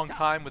very long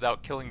time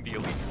without killing the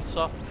elites and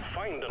stuff.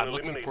 I'm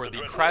looking for the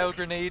cryo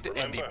grenade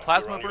and the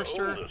plasma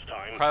burster.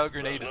 Cryo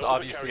grenade is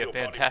obviously a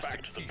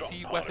fantastic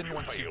CC weapon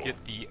once you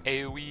get the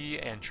AoE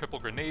and triple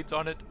grenades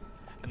on it.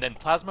 And then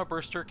plasma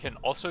burster can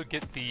also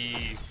get the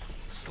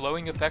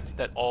slowing effect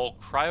that all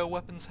cryo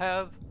weapons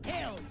have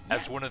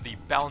as one of the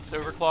balanced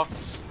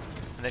overclocks.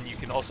 And then you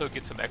can also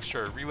get some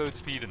extra reload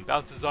speed and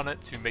bounces on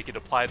it to make it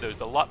apply those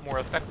a lot more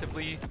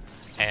effectively.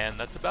 And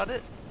that's about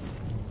it.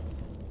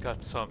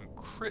 Got some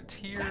crit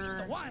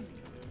here.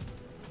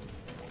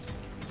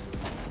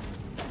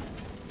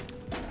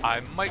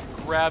 I might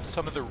grab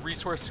some of the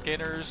resource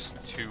scanners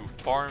to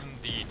farm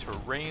the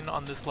terrain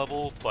on this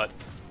level, but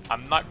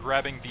I'm not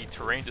grabbing the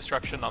terrain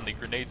destruction on the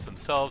grenades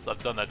themselves.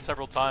 I've done that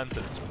several times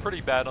and it's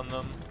pretty bad on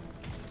them.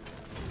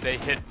 They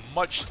hit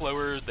much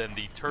slower than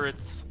the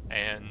turrets,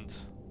 and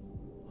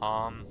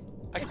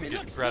I can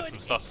just grab some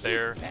stuff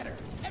there.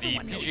 The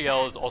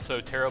PGL is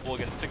also terrible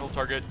against single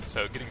targets,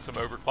 so getting some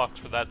overclocks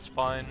for that's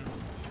fine.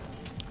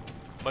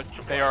 But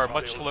they are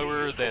much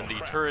slower than the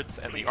turrets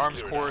and the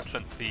arms core,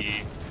 since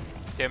the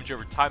damage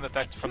over time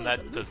effect from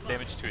that does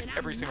damage to it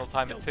every single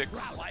time it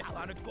ticks.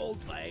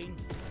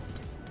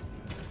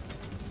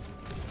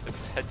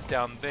 Let's head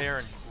down there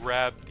and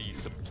grab the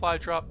supply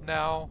drop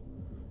now.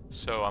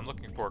 So I'm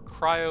looking for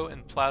cryo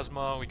and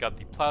plasma. We got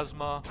the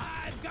plasma.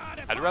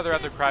 I'd rather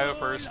have the cryo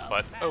first,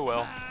 but oh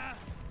well.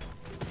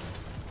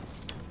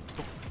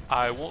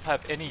 I won't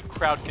have any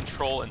crowd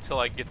control until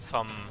I get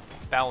some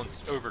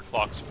balanced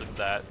overclocks for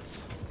that.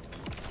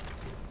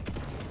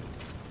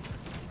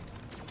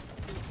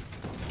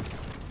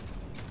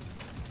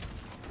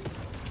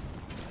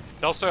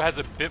 It also has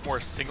a bit more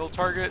single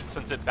target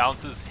since it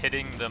bounces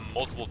hitting them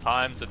multiple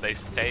times if they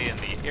stay in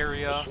the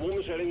area.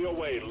 Swarm's heading your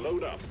way.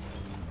 Load up.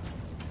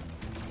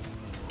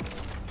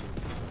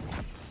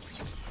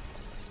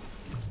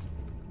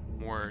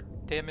 More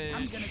damage.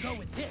 I'm gonna go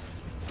with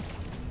this.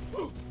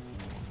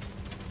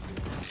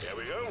 Here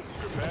we go.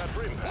 Prepare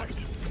for impact.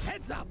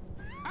 Heads up.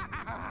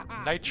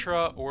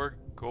 Nitra or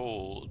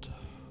gold.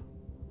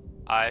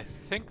 I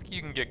think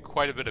you can get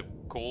quite a bit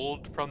of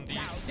gold from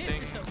these things.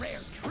 This is a rare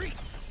treat.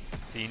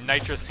 The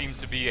Nitra seems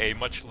to be a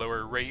much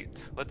lower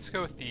rate. Let's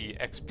go with the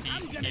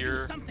XP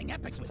here.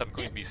 Since I'm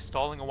going to be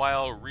stalling a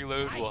while,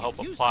 reload will help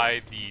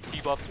apply the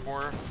debuffs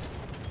more.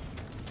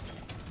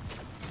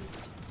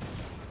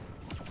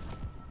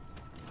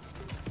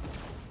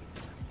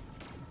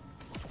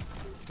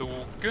 The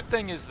good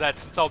thing is that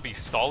since I'll be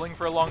stalling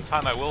for a long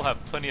time, I will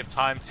have plenty of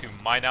time to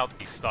mine out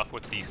the stuff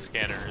with these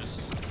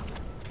scanners.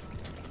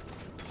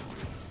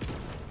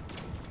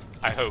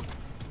 I hope.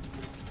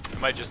 I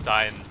might just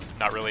die and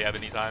not really have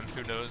any time,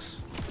 who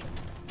knows.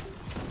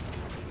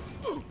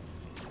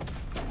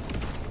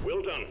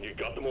 Well done, you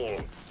got them all.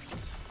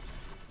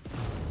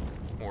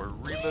 More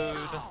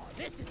reload. Oh,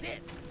 this is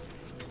it.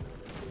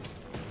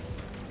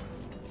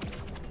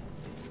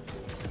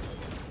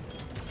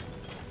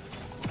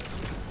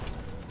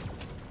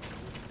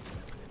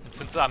 And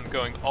since I'm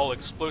going all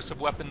explosive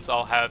weapons,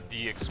 I'll have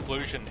the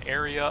explosion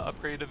area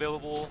upgrade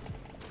available,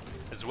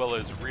 as well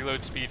as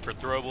reload speed for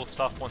throwable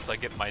stuff once I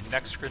get my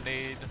next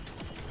grenade.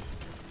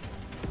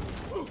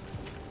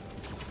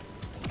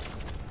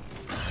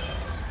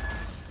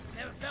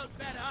 Never felt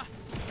better.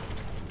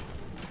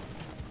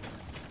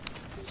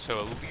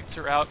 So elites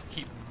are out,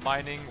 keep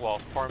mining while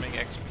farming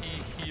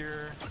XP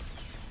here.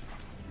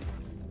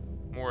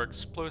 More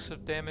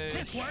explosive damage.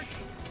 This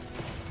works.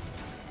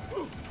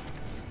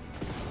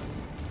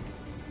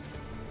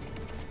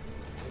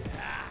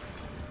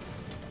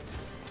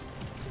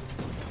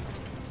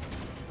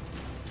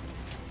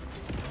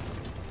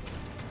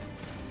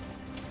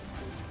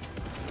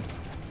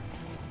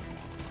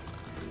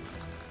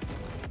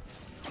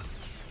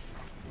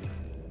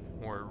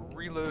 More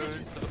reload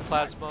for the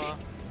plasma.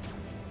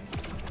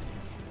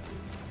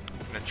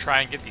 I'm gonna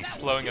try and get the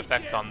slowing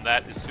effect on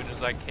that as soon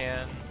as I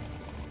can.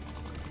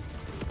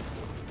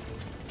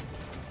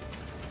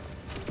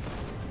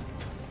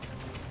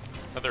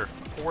 Another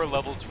 4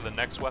 levels for the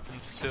next weapon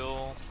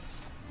still.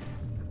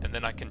 And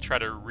then I can try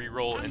to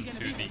re-roll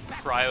into the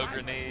cryo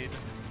grenade.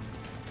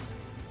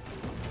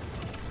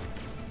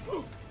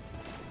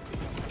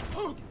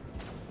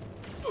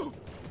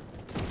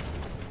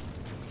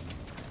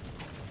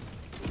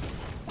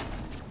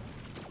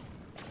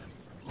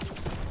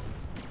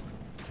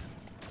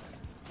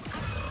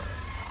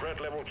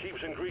 level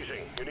keeps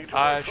increasing. You need to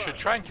I work should fast.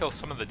 try and kill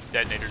some of the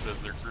detonators as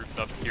they're grouped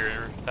up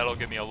here. That'll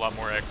give me a lot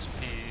more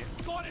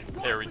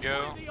XP. There we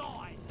go.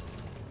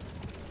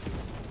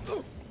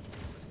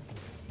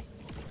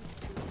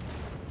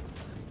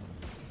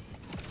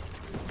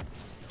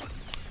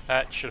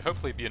 That should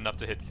hopefully be enough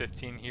to hit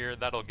 15 here.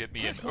 That'll give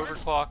me an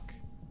overclock.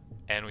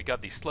 And we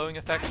got the slowing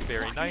effect,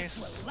 very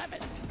nice.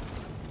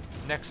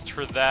 Next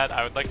for that,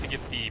 I would like to get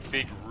the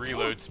big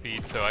reload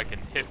speed so I can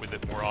hit with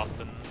it more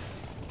often.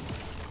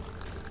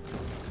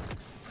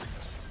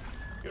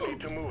 You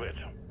need to move it.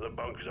 The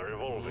bugs are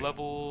evolving.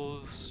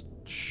 Levels,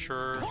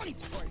 sure.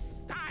 Points for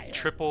style.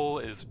 Triple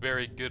is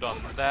very good on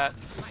that.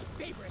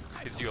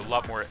 Gives you a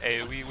lot more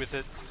AoE with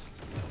it.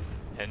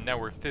 And now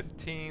we're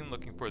 15,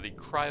 looking for the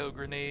cryo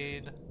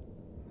grenade.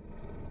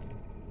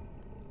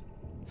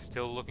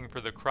 Still looking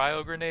for the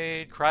cryo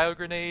grenade. Cryo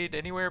grenade,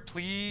 anywhere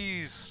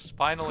please.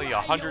 Finally,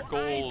 100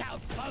 gold.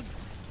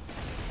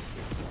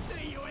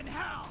 See you in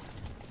hell.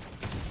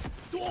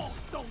 Dwarves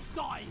don't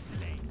die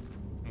easily.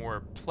 More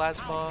I'll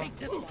plasma. take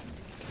this one.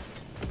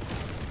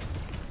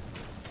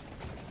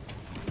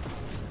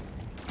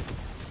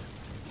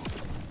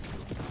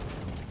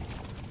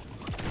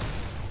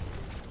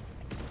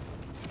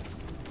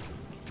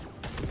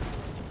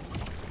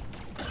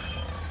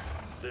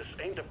 This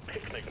ain't a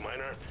picnic,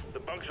 Miner. The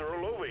bugs are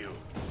all over you.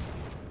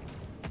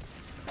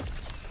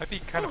 Might be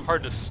kind of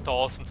hard to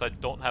stall since I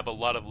don't have a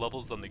lot of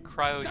levels on the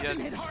cryo Doesn't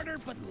hit yet. harder,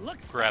 but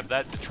looks Grab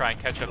that to try and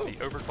catch up the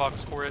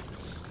overclocks for it.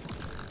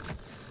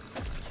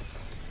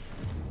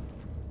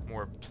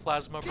 More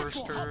plasma This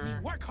will help me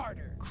burster. work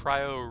harder.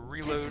 Cryo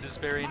reload is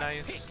very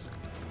nice.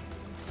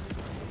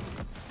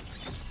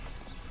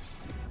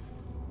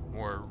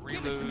 More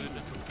reload.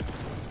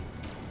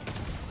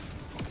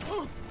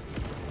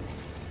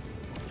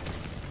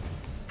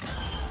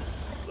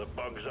 The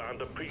bugs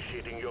aren't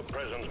appreciating your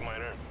presence,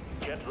 Miner.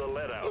 Get the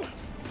lead out.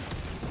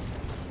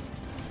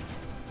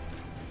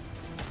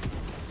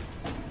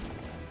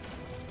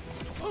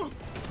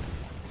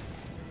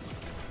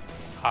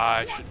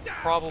 I should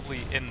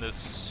probably end this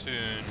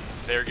soon.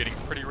 They're getting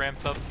pretty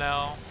ramped up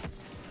now.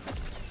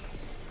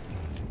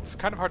 It's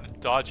kind of hard to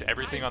dodge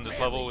everything on this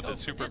level with the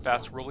super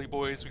fast rolly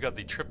boys. We got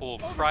the triple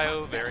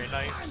cryo, very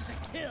nice.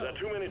 There are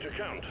too many to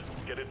count.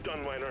 Get it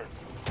done, Miner.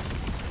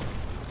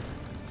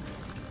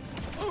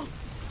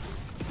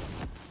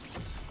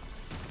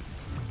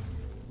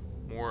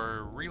 More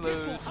This will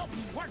reload. help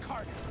me work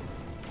harder.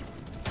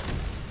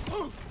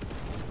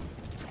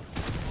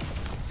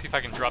 See if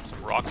I can drop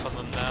some rocks on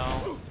them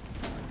now.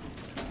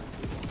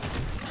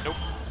 Nope.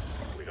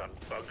 We got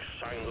bugs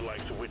signs the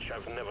likes of which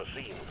I've never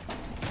seen.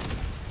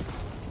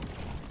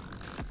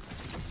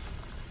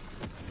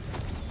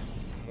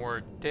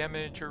 More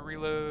damage or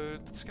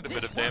reload. Let's get a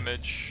bit of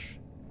damage.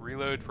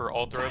 Reload for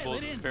all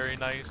throwables is very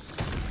nice.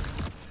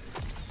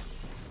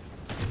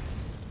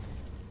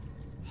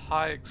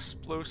 High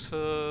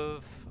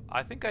explosive.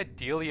 I think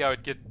ideally I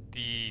would get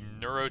the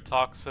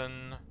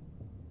neurotoxin,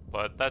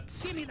 but Give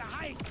that's me the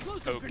high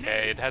explosive okay.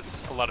 grenade. It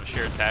has a lot of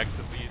shared tags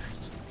at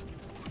least.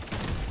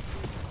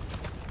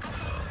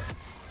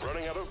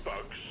 Running out of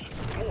bugs.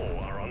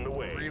 More are on the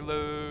way.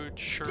 Reload,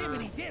 sure.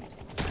 Dimity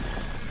dips.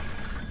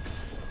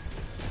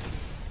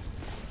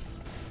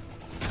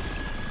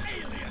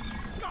 Alien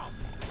scum.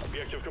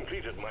 Objective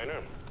completed,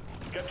 Miner.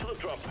 Get to the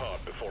drop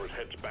pod before it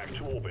heads back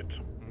to orbit.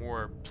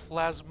 More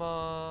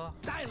plasma.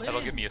 Dial it That'll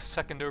in. give me a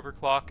second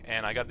overclock,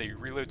 and I got the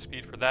reload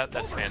speed for that.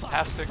 That's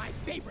fantastic. My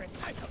favorite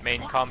type of Main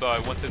clock. combo I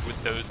wanted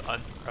with those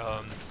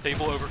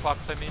stable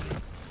overclocks, I mean.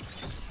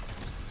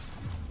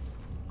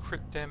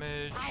 Crit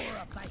damage.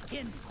 Power of thy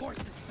kin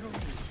courses through me.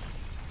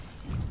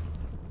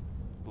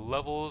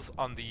 Levels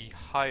on the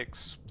high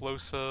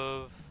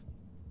explosive.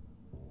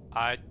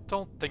 I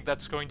don't think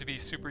that's going to be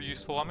super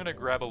useful. I'm going to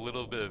grab a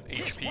little bit of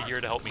HP here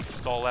to help me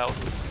stall out.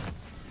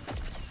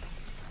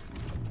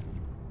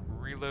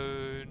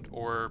 Reload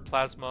or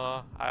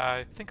plasma.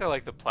 I think I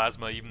like the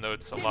plasma even though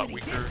it's a lot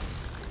weaker.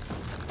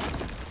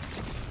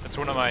 It's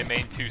one of my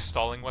main two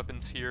stalling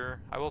weapons here.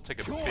 I will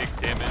take a big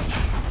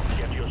damage.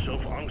 Get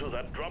yourself onto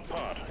that drop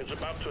pod. It's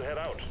about to head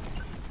out.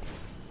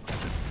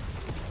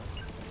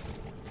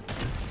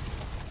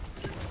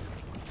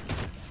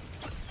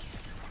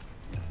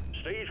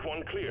 Stage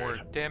 1 cleared. More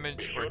Be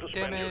damage sure or to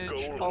spend your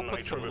damage. gold I'll and put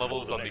nitro some before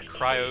levels the on the next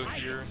cryo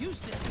stage. here. Use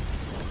this.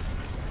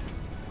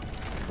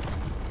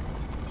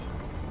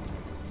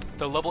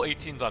 The level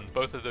 18s on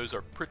both of those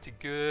are pretty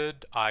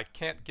good. I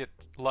can't get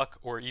luck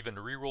or even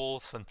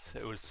reroll since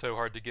it was so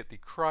hard to get the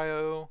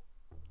cryo.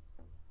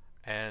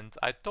 And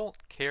I don't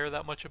care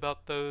that much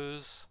about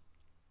those.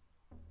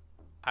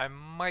 I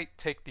might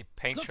take the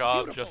paint Looks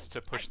job beautiful, just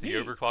to push like the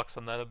me. overclocks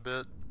on that a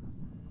bit.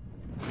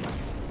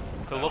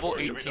 The level work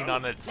to be 18 done.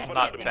 on it's Pop it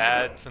not up and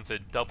bad down. since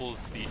it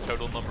doubles the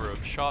total number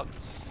of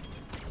shots.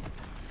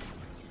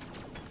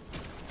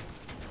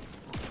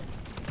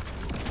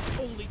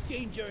 Only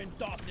danger and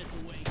darkness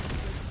away.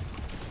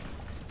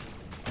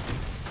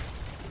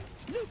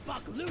 Loot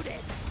bug looted.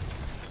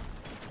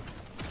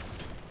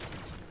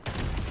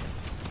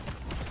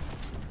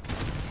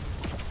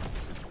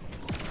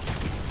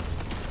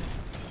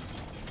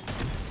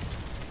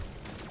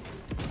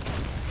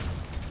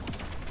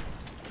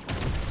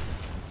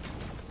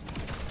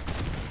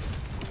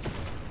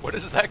 What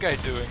is that guy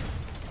doing?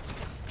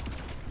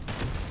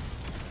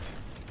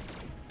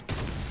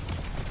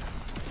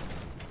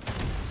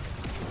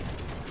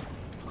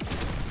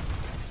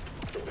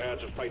 Prepare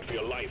to fight for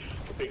your life.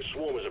 The big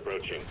swarm is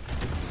approaching.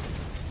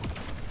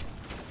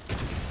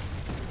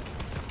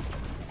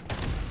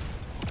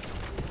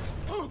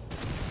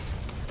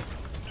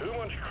 Too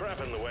much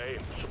crap in the way.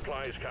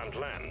 Supplies can't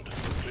land.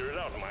 Clear it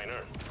out,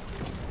 miner.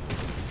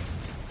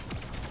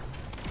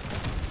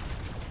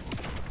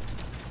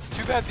 It's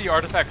too bad the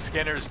artifact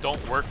scanners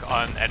don't work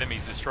on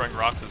enemies destroying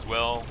rocks as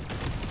well.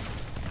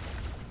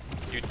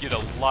 You'd get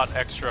a lot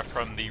extra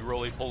from the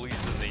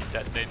roly-polies and the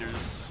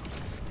detonators.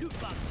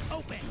 Loot box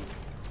open.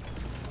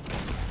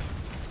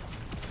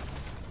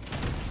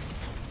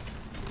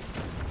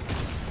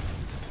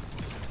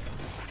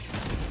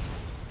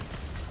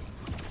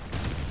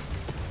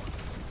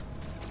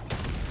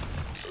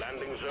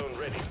 Landing zone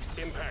ready.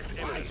 Impact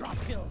I imminent. drop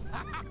kill.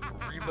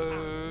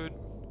 Reload.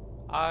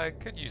 I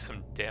could use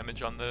some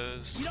damage on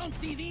those. You don't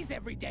see these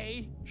every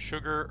day.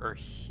 Sugar or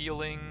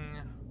healing.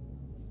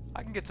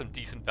 I can get some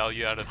decent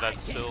value out of I that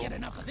can't still. get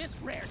enough of this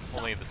rare stuff.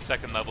 Only the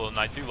second level, and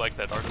I do like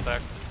that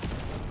artifact.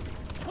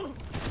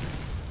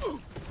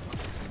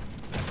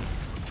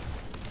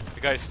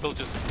 The guy's still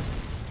just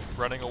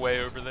running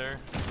away over there.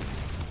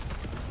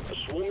 The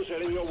swarm's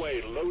heading your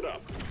way. Load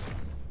up.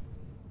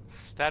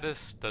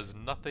 Status does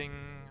nothing.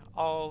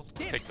 I'll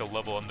take the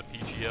level on the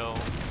PGL.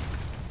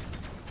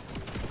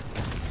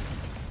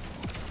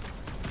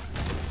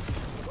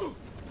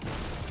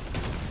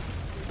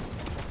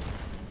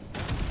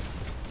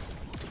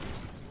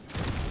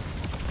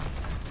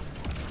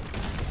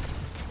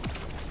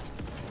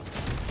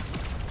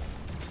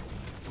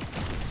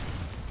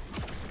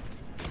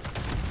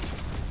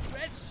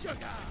 Red sugar.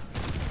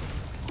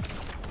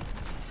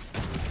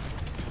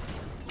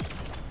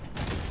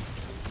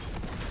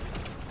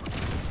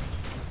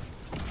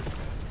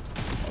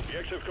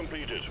 Objective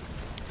completed.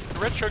 The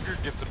red sugar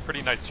gives some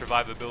pretty nice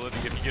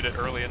survivability if you get it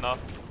early enough.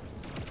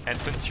 And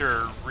since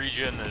your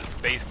region is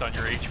based on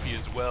your HP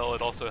as well,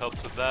 it also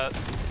helps with that.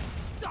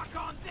 Suck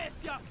on this,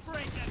 you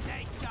freak of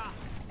nature.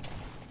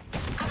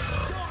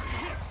 Dark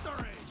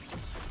history.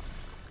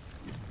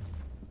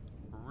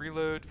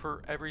 Reload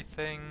for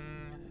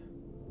everything.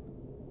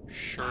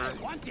 Sure. I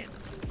want it.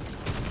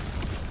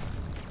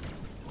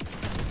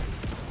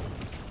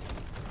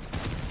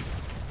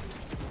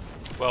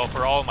 Well,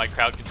 for all my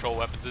crowd control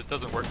weapons, it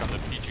doesn't work on the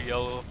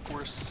PGL, of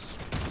course.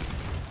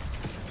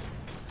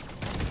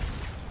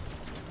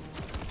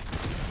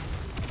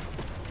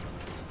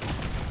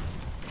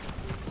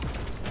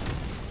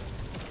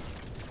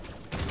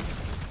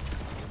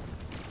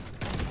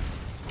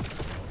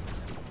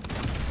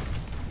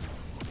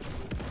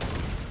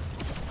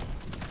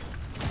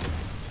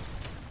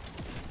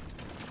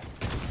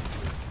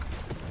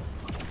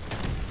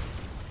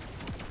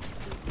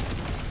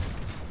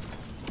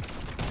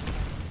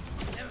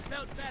 Never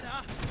felt better.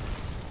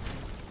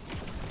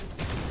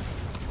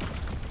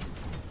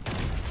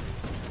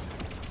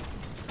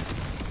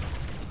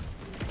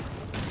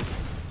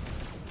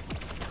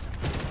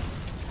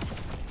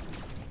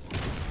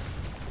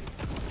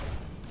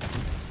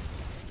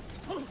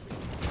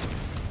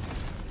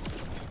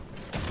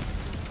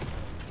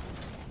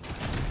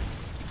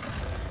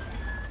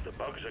 The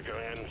bugs are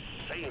going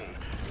insane.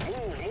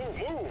 Move, move,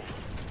 move.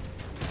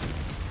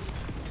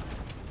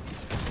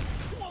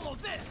 Swallow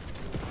this.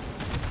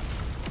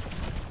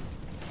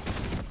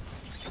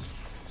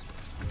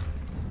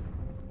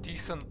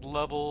 Decent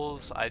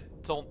levels. I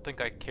don't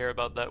think I care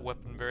about that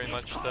weapon very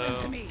much, Come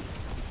though. to me.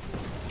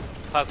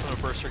 Plasma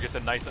Burster gets a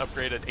nice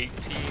upgrade at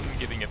 18,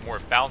 giving it more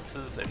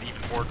bounces and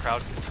even more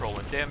crowd control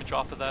and damage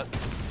off of that.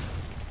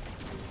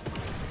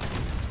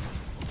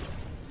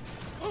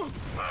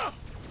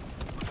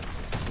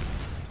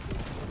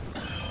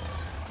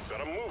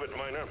 Gotta move it,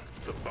 miner.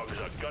 The bugs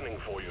are gunning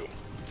for you.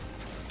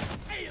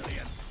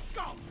 Alien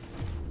scum.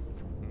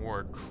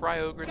 More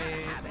cryo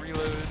grenade,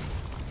 reload.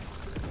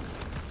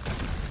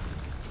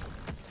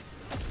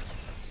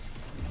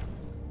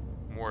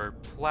 More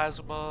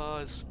plasma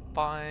is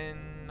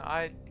fine.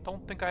 I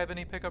don't think I have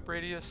any pickup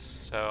radius,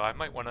 so I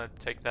might want to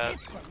take that.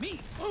 It's for me.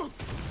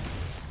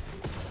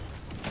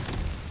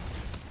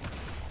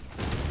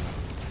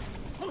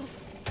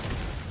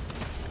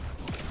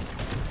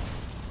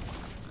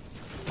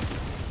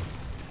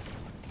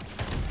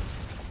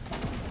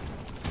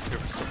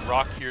 There's some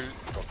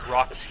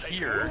rocks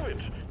here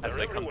as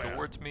they come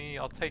towards me.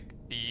 I'll take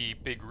the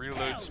big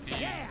reload speed.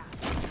 Yeah.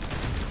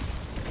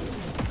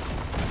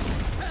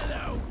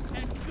 Hello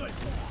and good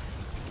boy.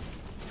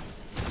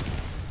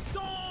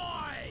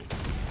 Die.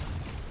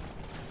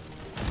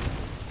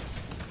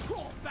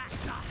 Crawl back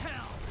to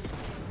hell.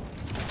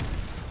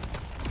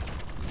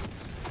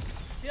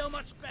 Feel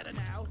much better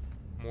now.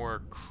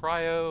 More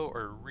cryo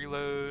or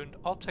reload.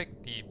 I'll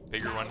take the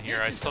bigger one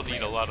here. I still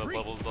need a lot of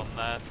levels on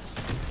that.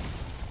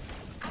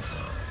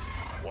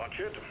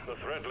 Watch it. The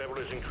threat level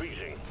is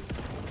increasing.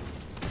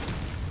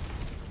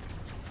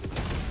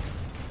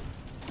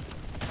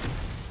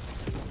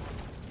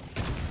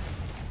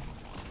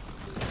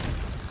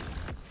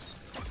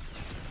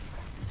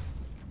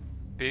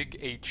 big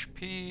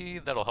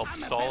HP, that'll help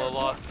stall a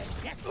lot.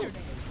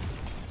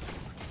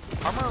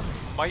 Armor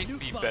might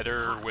be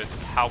better with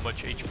how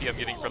much HP I'm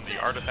getting from the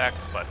artifact,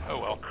 but oh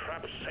well.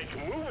 Crap's sake,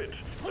 move it!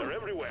 They're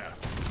everywhere.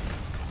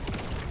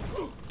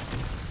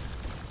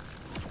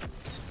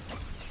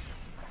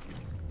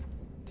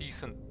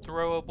 Decent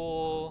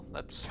throwable,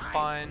 that's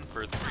fine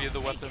for 3 of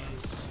the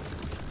weapons.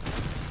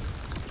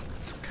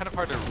 It's kind of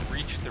hard to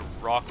reach the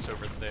rocks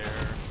over there.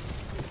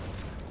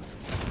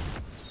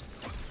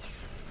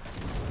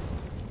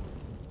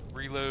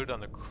 Reload on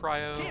the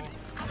cryo.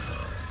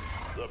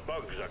 The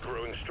bugs are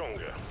growing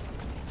stronger.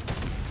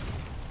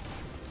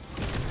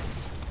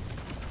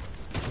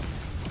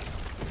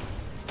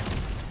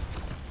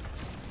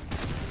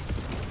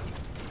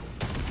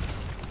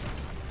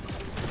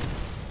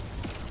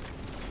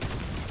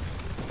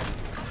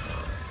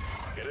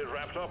 Get it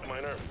wrapped up,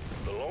 Miner.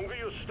 The longer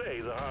you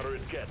stay, the harder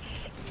it gets.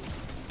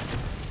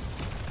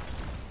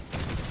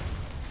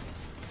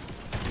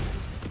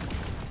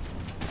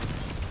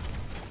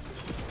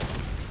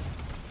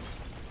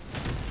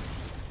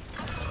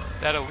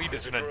 That elite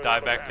is gonna die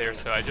back there,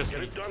 so I just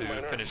need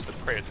to finish the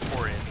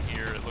Praetorian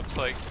here, it looks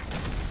like.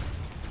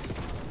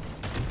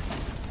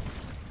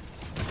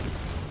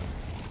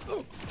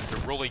 The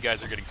rolly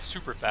guys are getting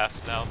super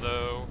fast now,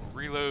 though.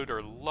 Reload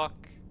or luck?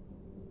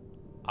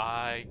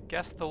 I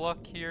guess the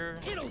luck here.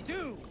 It'll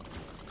do.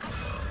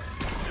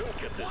 Don't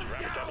get this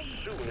wrapped up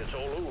soon, it's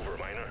all over,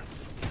 Miner.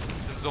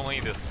 This is only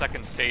the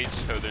second stage,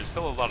 so there's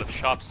still a lot of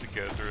shops to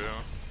go through.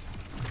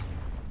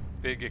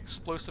 Big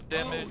explosive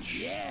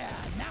damage. Oh, yeah,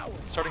 now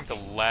we're Starting to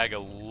lag a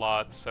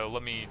lot, so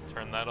let me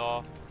turn that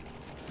off.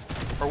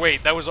 Or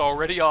wait, that was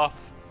already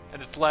off,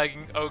 and it's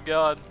lagging. Oh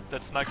god,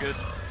 that's not good.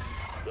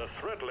 The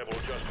threat level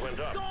just went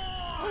up.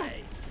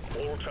 Die!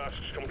 All tasks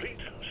complete,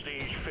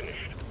 stage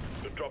finished.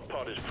 The drop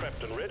pod is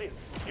prepped and ready.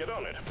 Get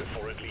on it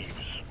before it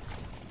leaves.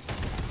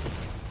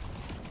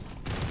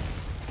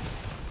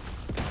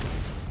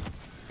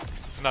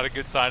 It's not a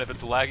good sign if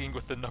it's lagging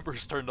with the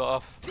numbers turned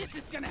off. This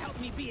is gonna help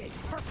me be a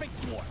perfect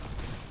dwarf.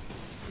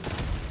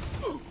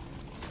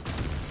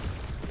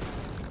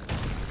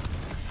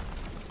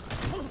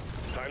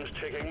 Time's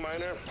ticking,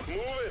 Miner.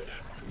 Move it!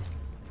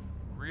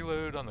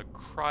 Reload on the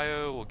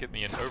cryo will get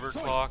me an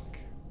overclock.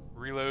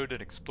 Reload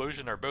and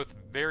explosion are both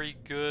very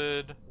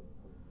good.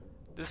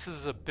 This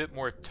is a bit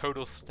more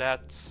total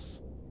stats,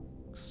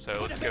 so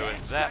let's go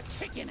with that.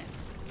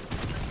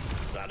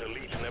 That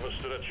elite never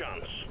stood a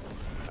chance.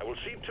 I will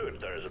see to it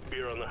there is a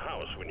beer on the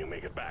house when you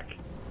make it back.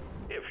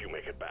 If you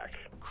make it back.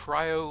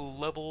 Cryo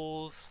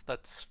levels,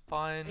 that's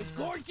fine. A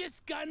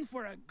gorgeous gun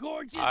for a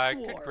gorgeous I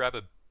war. could grab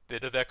a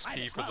bit of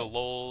XP for the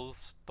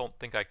lulls. Don't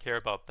think I care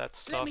about that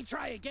stuff. Let me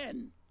try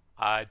again.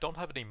 I don't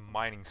have any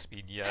mining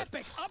speed yet.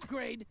 Epic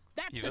upgrade.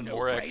 That's Even a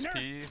more no-brainer.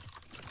 XP.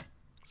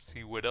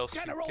 See what else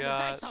Gonna we roll the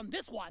got. dice on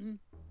this one.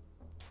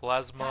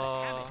 Plasma.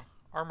 Gotta have it.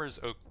 Armor's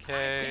Can't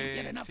okay.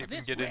 get enough See of if we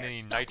can this get rare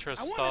any stuff. nitro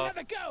I want stuff.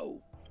 another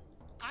go.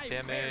 I rarely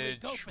Damage,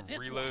 go for this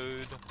one.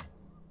 reload.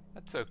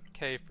 That's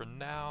okay for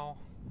now.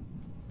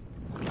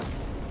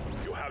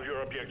 You have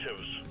your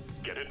objectives.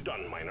 Get it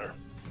done, Miner.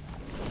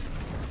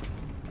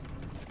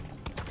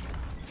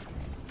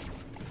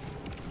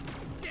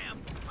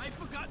 Damn, I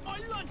forgot my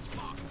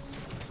lunchbox.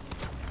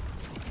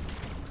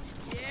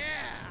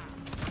 Yeah.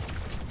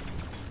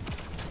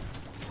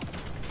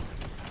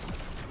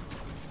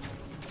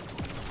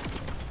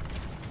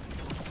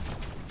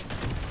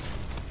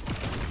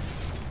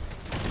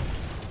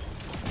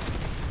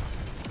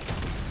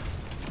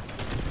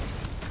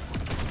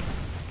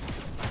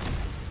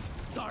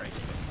 Sorry,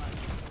 little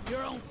bud.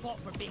 Your own fault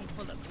for being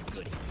full of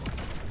goodies.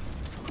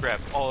 Grab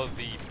all of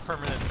the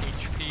permanent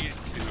HP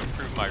to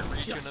improve my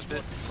region a Just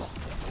bit. what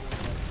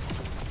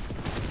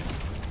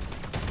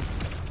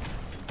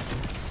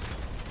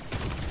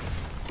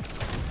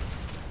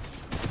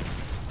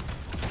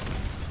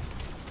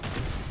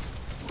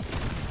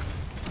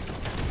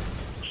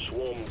we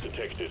Swarm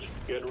detected.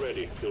 Get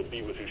ready. They'll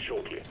be with you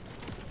shortly.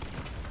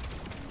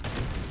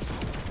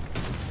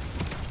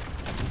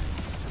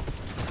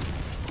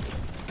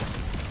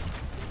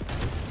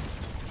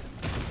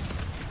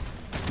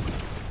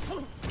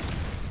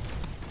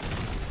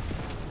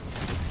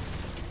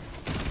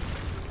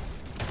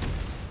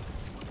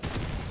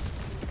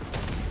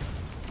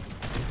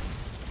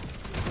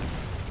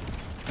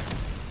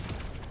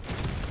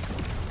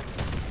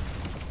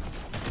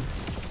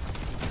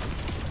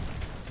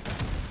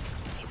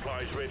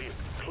 Supplies ready.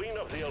 Clean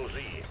up the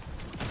LZ.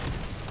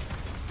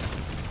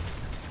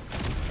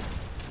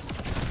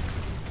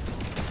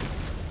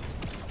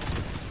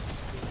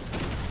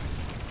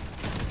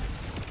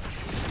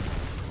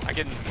 I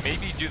can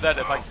maybe do that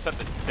if I set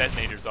the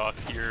detonators off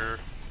here.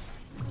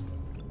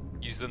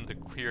 Use them to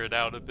clear it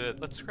out a bit.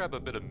 Let's grab a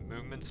bit of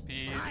movement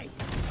speed. Nice.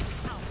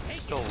 I'll take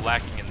Still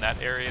lacking in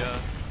that area.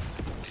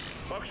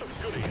 Box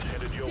of goodies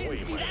headed your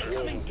way, see that Miner.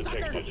 coming, Swarm sucker.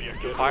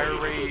 detected. Get Fire ready.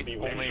 rate They'll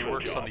be with only you for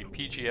works on job.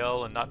 the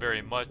PGL and not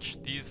very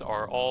much. These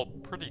are all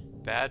pretty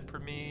bad for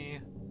me.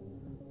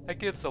 That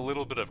gives a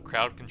little bit of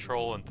crowd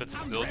control and fits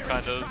the I'm build raring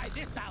kind to of, try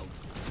this out.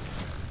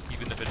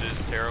 even if it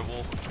is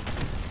terrible.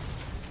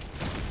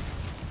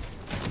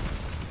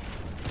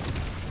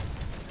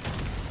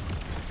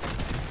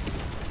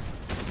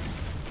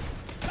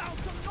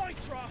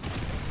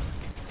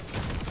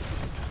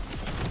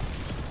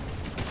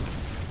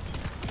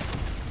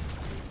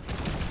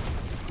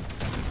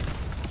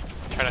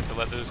 Try not to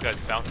let those guys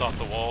bounce off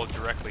the wall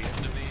directly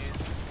into me.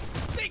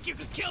 Think you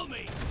could kill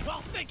me?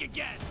 Well, think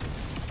again.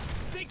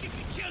 Think you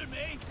could kill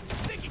me?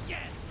 Think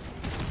again.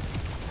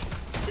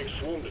 Big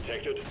swarm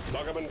detected.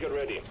 Loggerman, get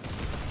ready.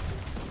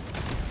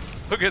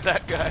 Look at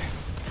that guy.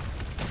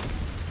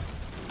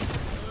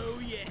 Oh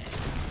yeah.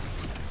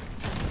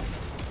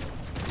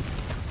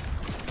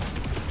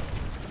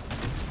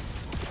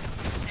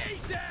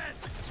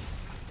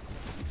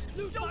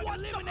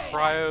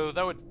 Cryo,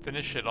 that would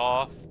finish it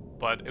off,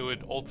 but it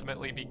would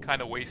ultimately be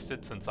kind of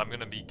wasted since I'm going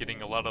to be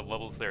getting a lot of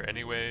levels there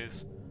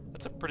anyways.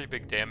 That's a pretty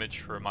big damage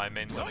for my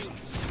main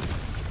weapons.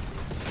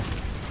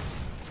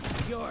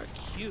 You're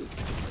cute,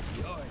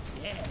 but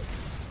you're dead.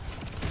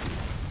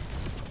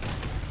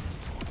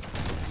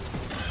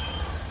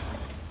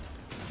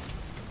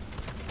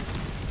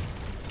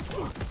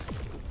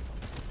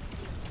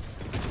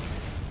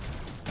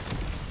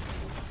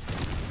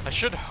 I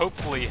should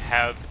hopefully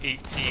have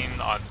 18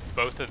 on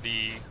both of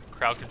the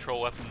crowd control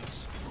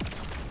weapons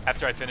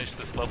after I finish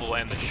this level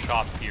and the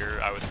shop here,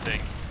 I would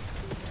think.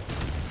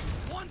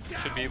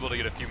 Should be able to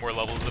get a few more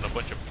levels and a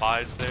bunch of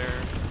buys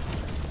there.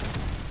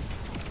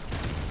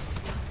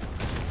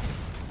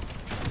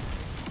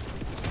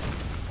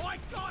 I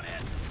got it.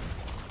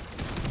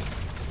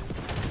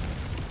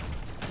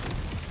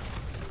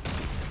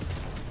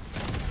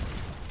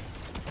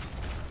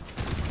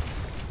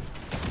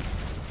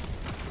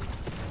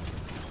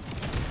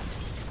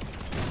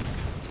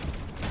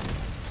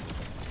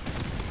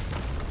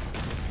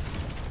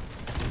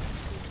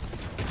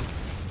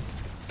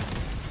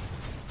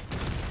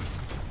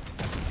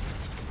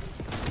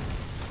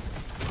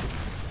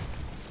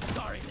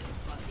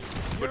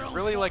 Would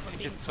really like to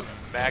get some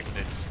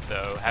magnets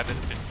though.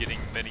 Haven't been getting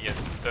many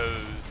of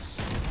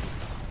those.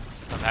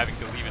 I'm having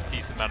to leave a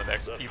decent amount of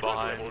XP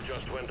behind.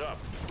 Just went up.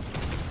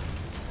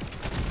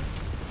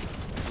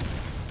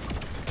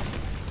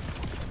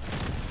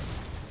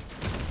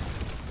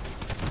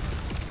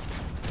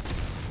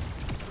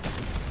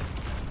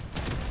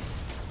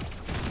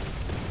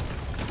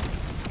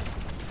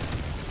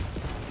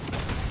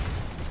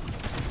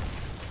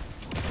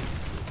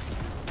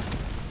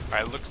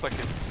 Alright, looks like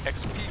it's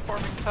XP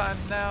farming time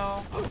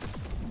now.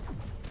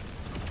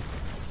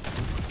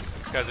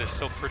 These guys are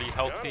still pretty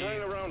healthy. Don't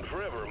hang around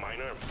forever,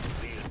 miner.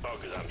 These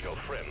bugs aren't your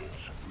friends.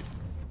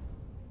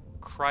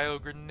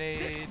 Cryo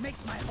grenade.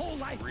 Makes my whole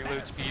life Reload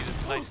better. speed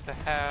is nice to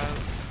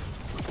have.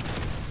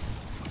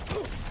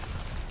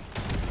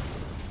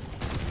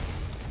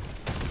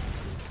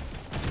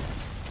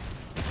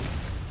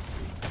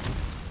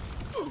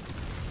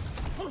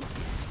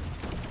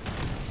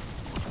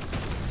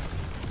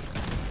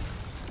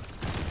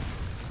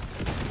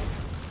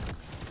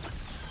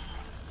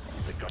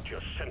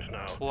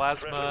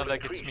 Plasma,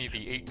 that gets me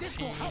the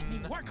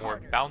 18,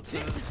 more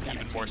bounces,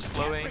 even more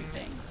slowing.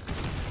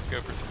 Go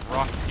for some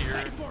rocks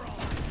here.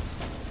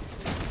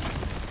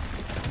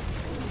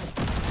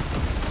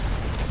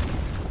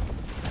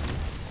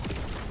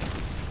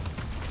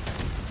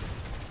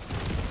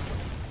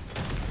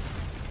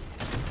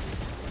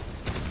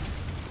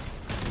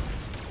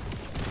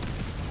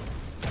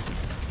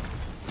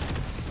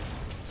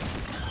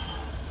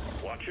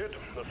 Watch it,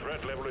 the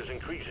threat level is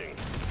increasing.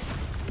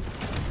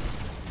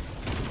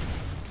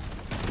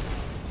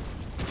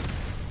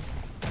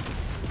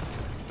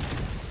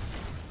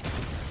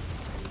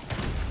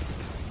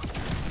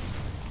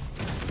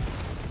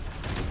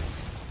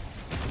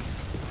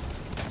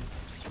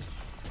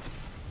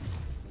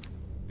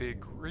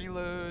 Big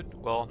reload.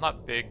 Well,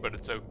 not big, but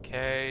it's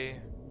okay.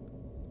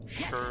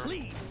 Sure.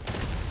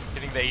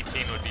 Getting the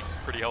 18 would be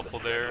pretty helpful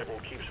there. Level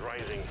keeps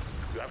rising.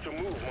 You have to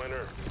move,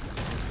 miner.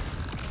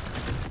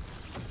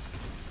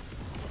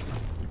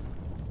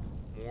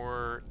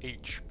 More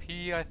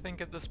HP, I think,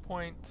 at this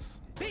point.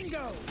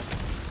 Bingo!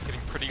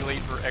 Getting pretty late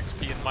for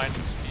XP and mining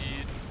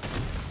speed.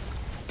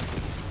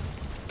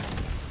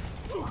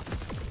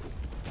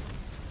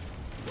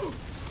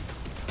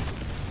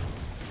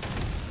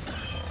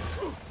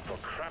 For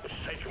crap's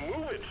sake,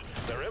 move it!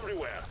 They're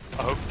everywhere.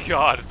 Oh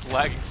god, it's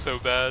lagging so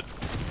bad.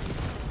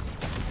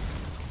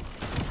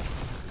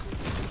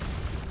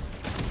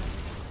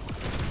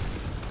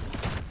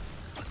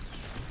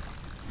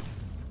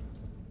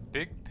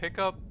 Big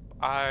pickup.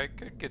 I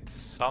could get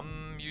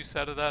some use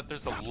out of that.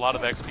 There's a lot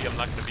of XP I'm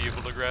not going to be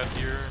able to grab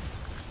here.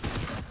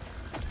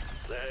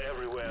 They're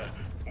everywhere.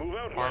 Move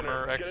out,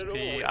 Armor, miner. Get it over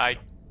XP, with. I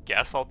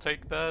guess I'll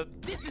take that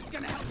This is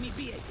gonna help me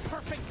be a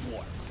perfect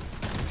dwarf.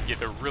 to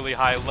get a really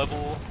high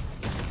level.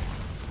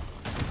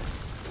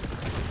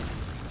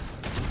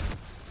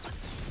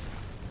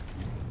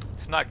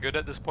 It's not good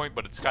at this point,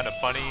 but it's kind of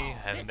funny.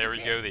 And there we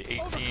go, the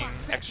 18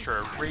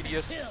 extra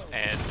radius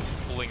and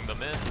pulling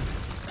them in.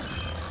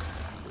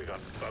 We got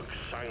bugs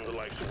signs the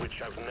likes of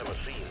which I've never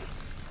seen.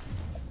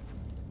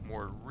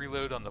 More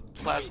reload on the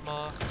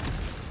plasma.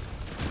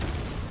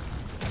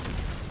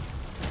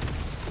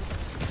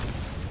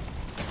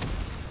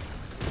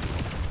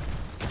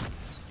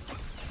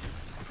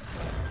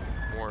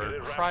 More Get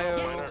it wrapped up,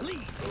 cryo.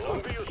 miner. The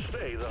longer you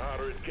stay, the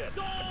harder it gets.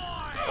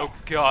 Oh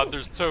god,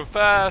 they're so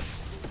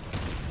fast.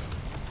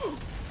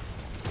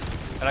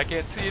 And I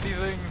can't see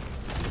anything.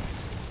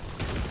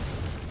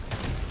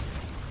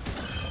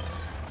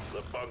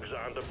 The bugs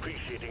aren't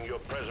appreciating your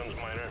presence,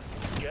 Miner.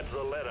 Get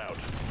the lead out.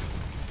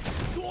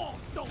 Dwarf,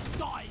 don't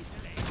die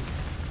easily.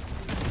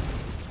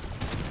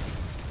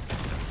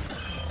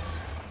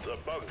 The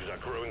bugs are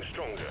growing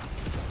stronger.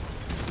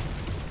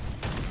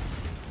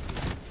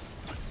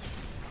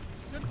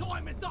 The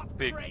time is up.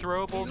 Big Great.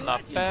 throwable, Legend.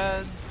 not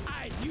bad.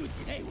 I knew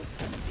today was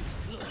gonna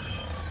be good.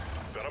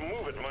 Gotta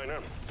move it, Miner.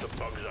 The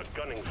bugs are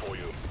gunning for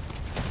you.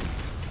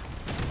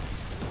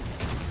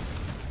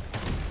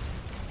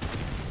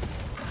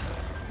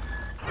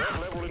 Threat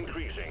level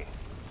increasing.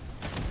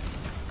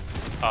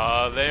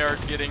 They are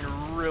getting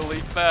really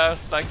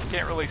fast. I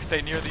can't really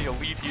stay near the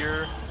elite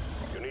here.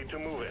 You need to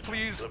move it.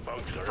 Please, The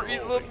bugs are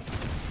freeze evolving. them.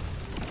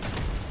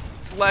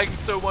 It's lagging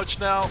so much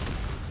now.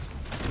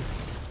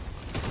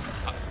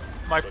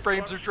 My The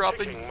frames are clock's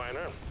dropping. ticking,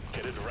 Miner.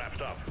 Get it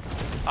wrapped up.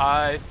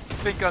 I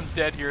think I'm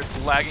dead here. It's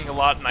lagging a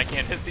lot and I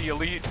can't hit the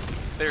elite.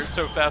 They're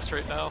so fast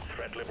right now.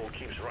 Threat level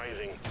keeps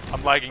rising.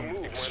 I'm lagging Move,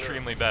 Miner.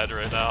 extremely bad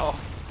right now.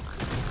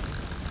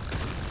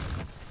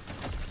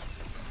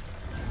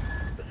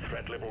 The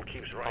threat level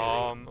keeps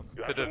rising.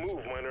 You have Bit to of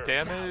move, Miner. This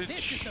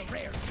damage. is a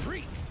rare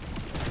treat.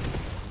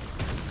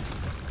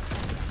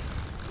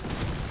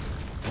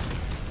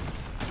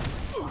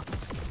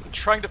 I'm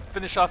trying to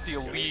finish off the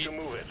You need elite. to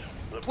move it.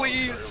 The bugs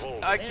Please, are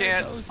evolving. I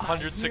can't. goes my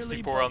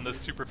 164 yearly on this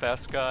bonus. super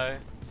fast guy.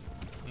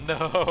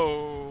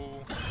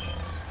 No.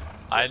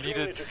 I Let's go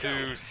needed into to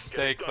town. Get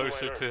stay it done,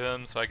 closer Miner. to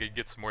him so I could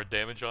get some more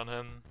damage on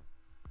him.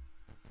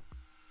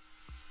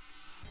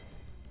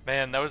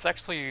 Man, that was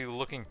actually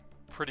looking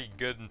pretty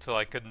good until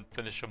I couldn't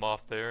finish him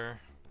off there.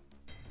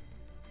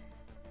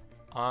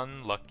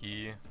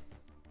 Unlucky.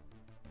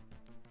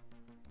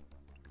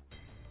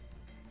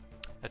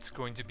 That's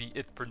going to be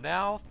it for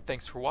now.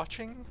 Thanks for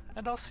watching,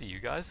 and I'll see you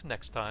guys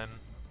next time.